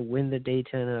and win the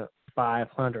Daytona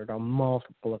 500 on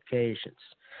multiple occasions,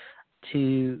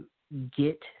 to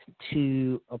get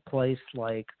to a place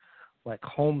like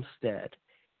Homestead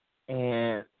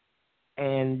and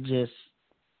just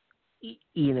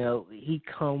he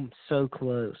comes so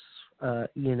close,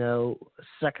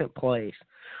 second place,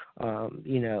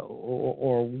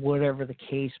 or whatever the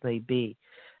case may be.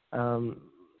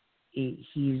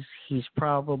 He's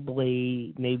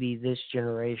probably maybe this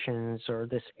generation's or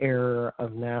this era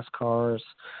of NASCAR's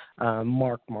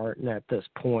Mark Martin at this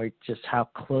point, just how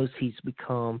close he's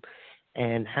become,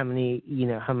 and how many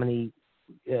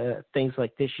things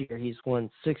like this year. He's won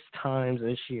 6 times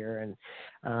this year, and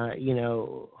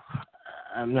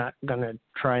I'm not gonna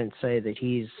try and say that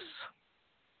he's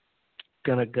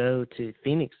gonna go to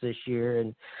Phoenix this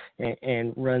year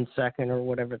and run second or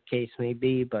whatever the case may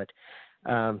be, but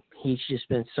he's just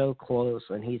been so close,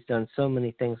 and he's done so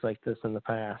many things like this in the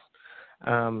past.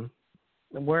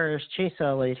 Whereas Chase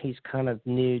Elliott, he's kind of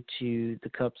new to the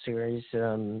Cup Series.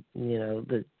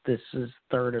 This is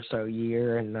third or so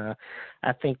year, and I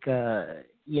think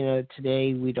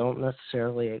today we don't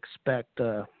necessarily expect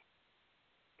a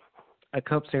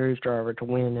Cup Series driver to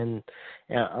win in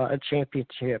a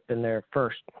championship in their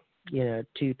first 2,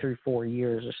 3, 4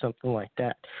 years or something like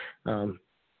that.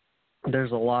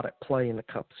 There's a lot at play in the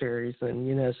Cup Series,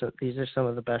 and so these are some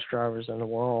of the best drivers in the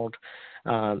world.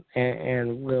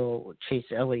 And will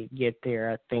Chase Elliott get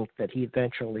there? I think that he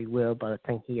eventually will, but I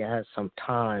think he has some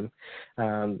time.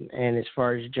 And as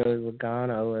far as Joey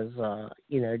Logano,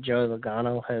 Joey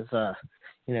Logano has,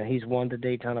 he's won the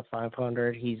Daytona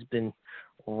 500. He's been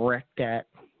wrecked at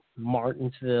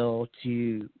Martinsville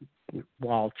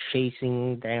while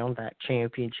chasing down that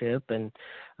championship, and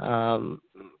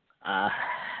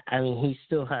he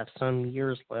still has some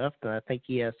years left, and I think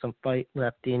he has some fight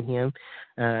left in him,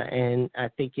 and I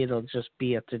think it'll just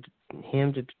be up to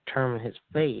him to determine his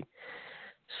fate.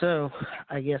 So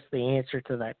I guess the answer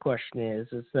to that question is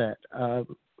that,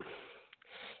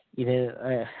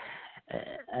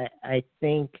 I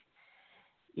think,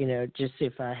 just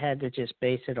if I had to just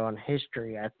base it on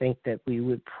history, I think that we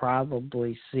would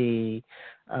probably see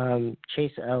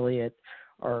Chase Elliott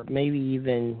or maybe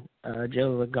even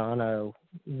Joe Logano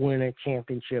win a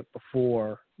championship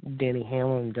before Denny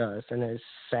Hamlin does. And as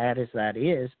sad as that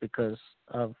is, because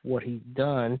of what he's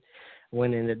done,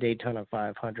 winning the Daytona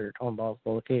 500 on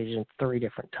multiple occasions, 3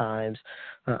 different times,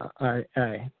 and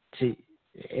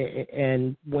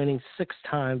winning 6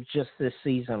 times just this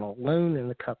season alone in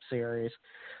the Cup Series.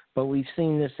 But we've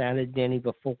seen this out of Denny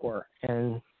before,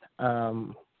 and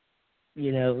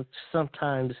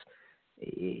sometimes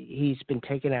he's been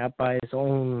taken out by his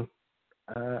own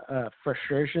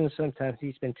frustration. Sometimes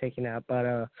he's been taken out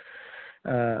by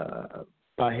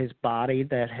his body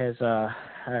that has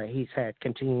he's had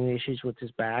continuing issues with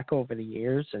his back over the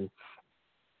years, and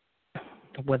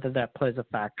whether that plays a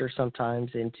factor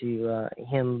sometimes into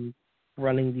him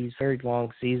running these very long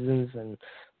seasons, and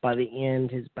by the end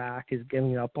his back is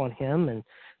giving up on him, and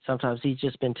sometimes he's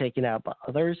just been taken out by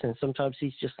others, and sometimes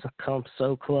he's just come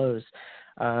so close.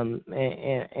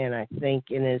 And I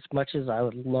think, in as much as I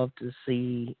would love to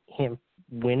see him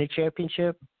win a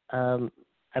championship,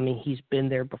 he's been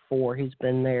there before. He's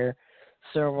been there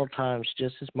several times,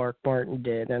 just as Mark Martin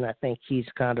did, and I think he's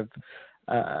kind of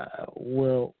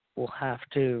will have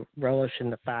to relish in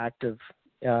the fact of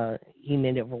he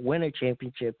may never win a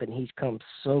championship, and he's come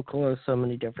so close so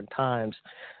many different times.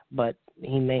 But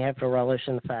he may have to relish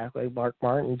in the fact, like Mark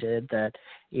Martin did, that,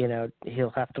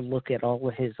 he'll have to look at all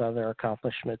of his other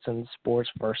accomplishments in sports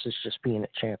versus just being a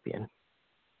champion.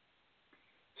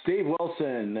 Steve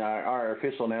Wilson, our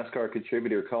official NASCAR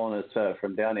contributor, calling us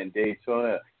from down in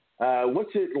Daytona.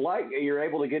 What's it like? You're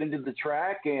able to get into the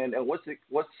track, and what's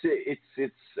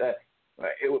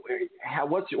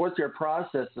your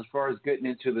process as far as getting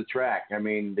into the track? I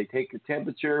mean, they take the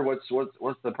temperature. What's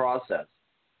the process?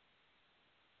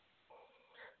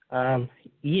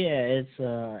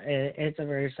 It's a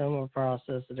very similar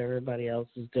process that everybody else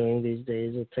is doing these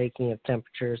days, of taking of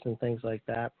temperatures and things like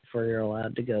that before you're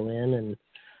allowed to go in. And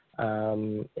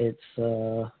it's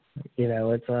a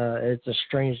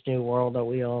strange new world that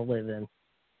we all live in.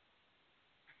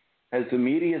 Has the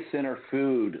media center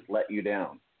food let you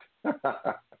down?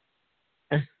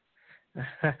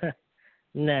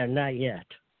 No, not yet.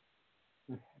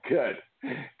 Good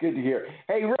to hear.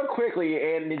 Hey, real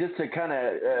quickly, and just to kind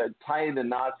of tie the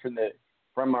knot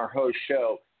from our host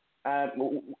show, our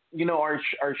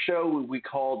show we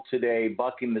called today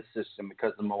 "Bucking the System"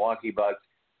 because the Milwaukee Bucks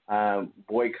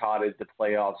boycotted the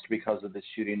playoffs because of the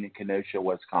shooting in Kenosha,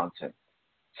 Wisconsin.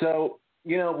 So,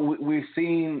 we've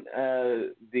seen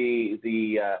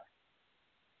the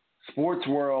sports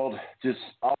world just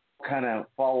all kind of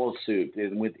follow suit.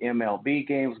 And with MLB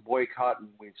games boycotting,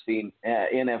 we've seen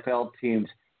NFL teams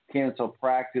cancel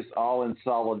practice, all in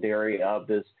solidarity of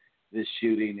this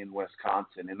shooting in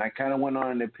Wisconsin. And I kind of went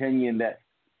on an opinion that,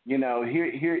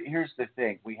 here's the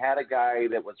thing. We had a guy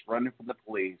that was running from the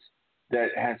police that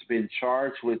has been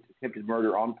charged with attempted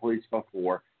murder on police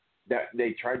before, that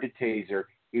they tried to taser.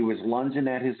 He was lunging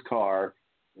at his car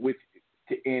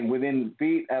and within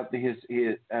feet of the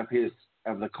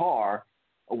car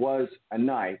was a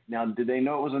knife. Now, did they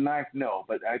know it was a knife? No,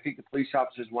 but I think the police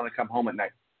officers want to come home at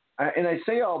night. And I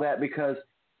say all that because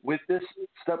with this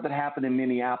stuff that happened in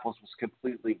Minneapolis was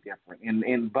completely different.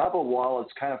 And Bubba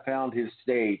Wallace kind of found his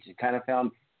stage. He kind of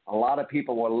found a lot of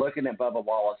people were looking at Bubba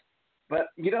Wallace. But,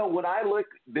 when I look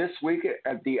this week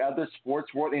at the other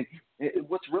sports world, and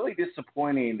what's really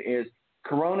disappointing is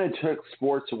Corona took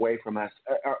sports away from us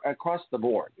across the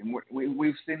board. And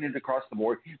we've seen it across the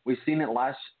board. We've seen it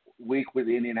last week with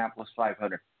the Indianapolis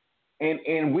 500.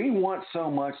 And we want so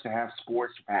much to have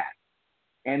sports back.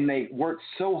 And they work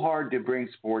so hard to bring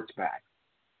sports back.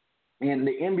 And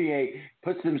the NBA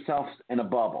puts themselves in a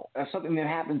bubble. If something that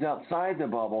happens outside the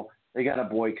bubble, they got to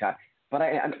boycott. But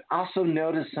I also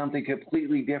noticed something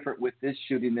completely different with this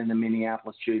shooting than the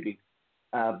Minneapolis shooting.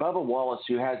 Bubba Wallace,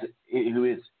 who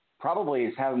is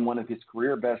probably having one of his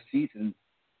career best seasons,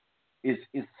 is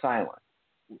silent.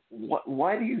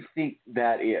 Why do you think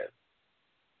that is?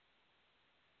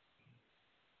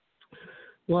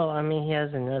 Well, I mean, he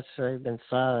hasn't necessarily been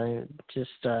silent.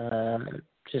 Just the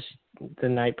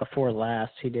night before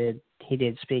last, he did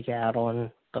speak out on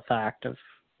the fact of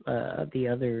the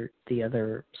other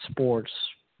sports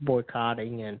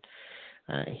boycotting, and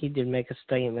he did make a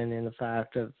statement in the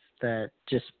fact of that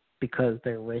just because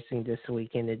they're racing this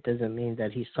weekend, it doesn't mean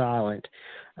that he's silent.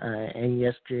 And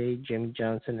yesterday, Jimmy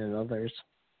Johnson and others,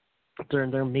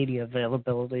 during their media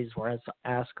availabilities, were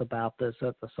asked about this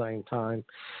at the same time.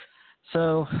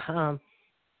 So I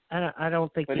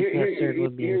don't think he's necessarily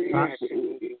being silent.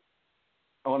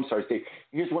 Oh, I'm sorry, Steve.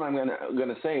 Here's what I'm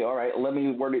gonna say. All right, let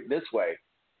me word it this way.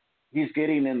 He's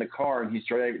getting in the car and he's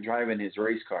driving his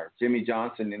race car. Jimmy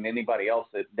Johnson and anybody else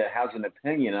that has an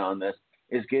opinion on this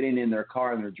is getting in their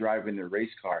car and they're driving their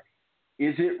race car.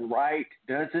 Is it right?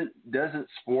 Doesn't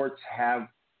sports have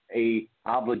a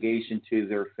obligation to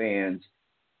their fans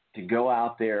to go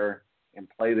out there and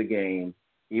play the game,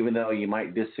 even though you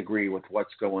might disagree with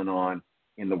what's going on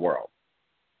in the world?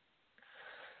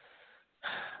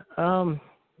 I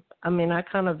mean, I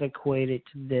kind of equate it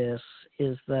to this,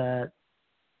 is that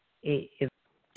if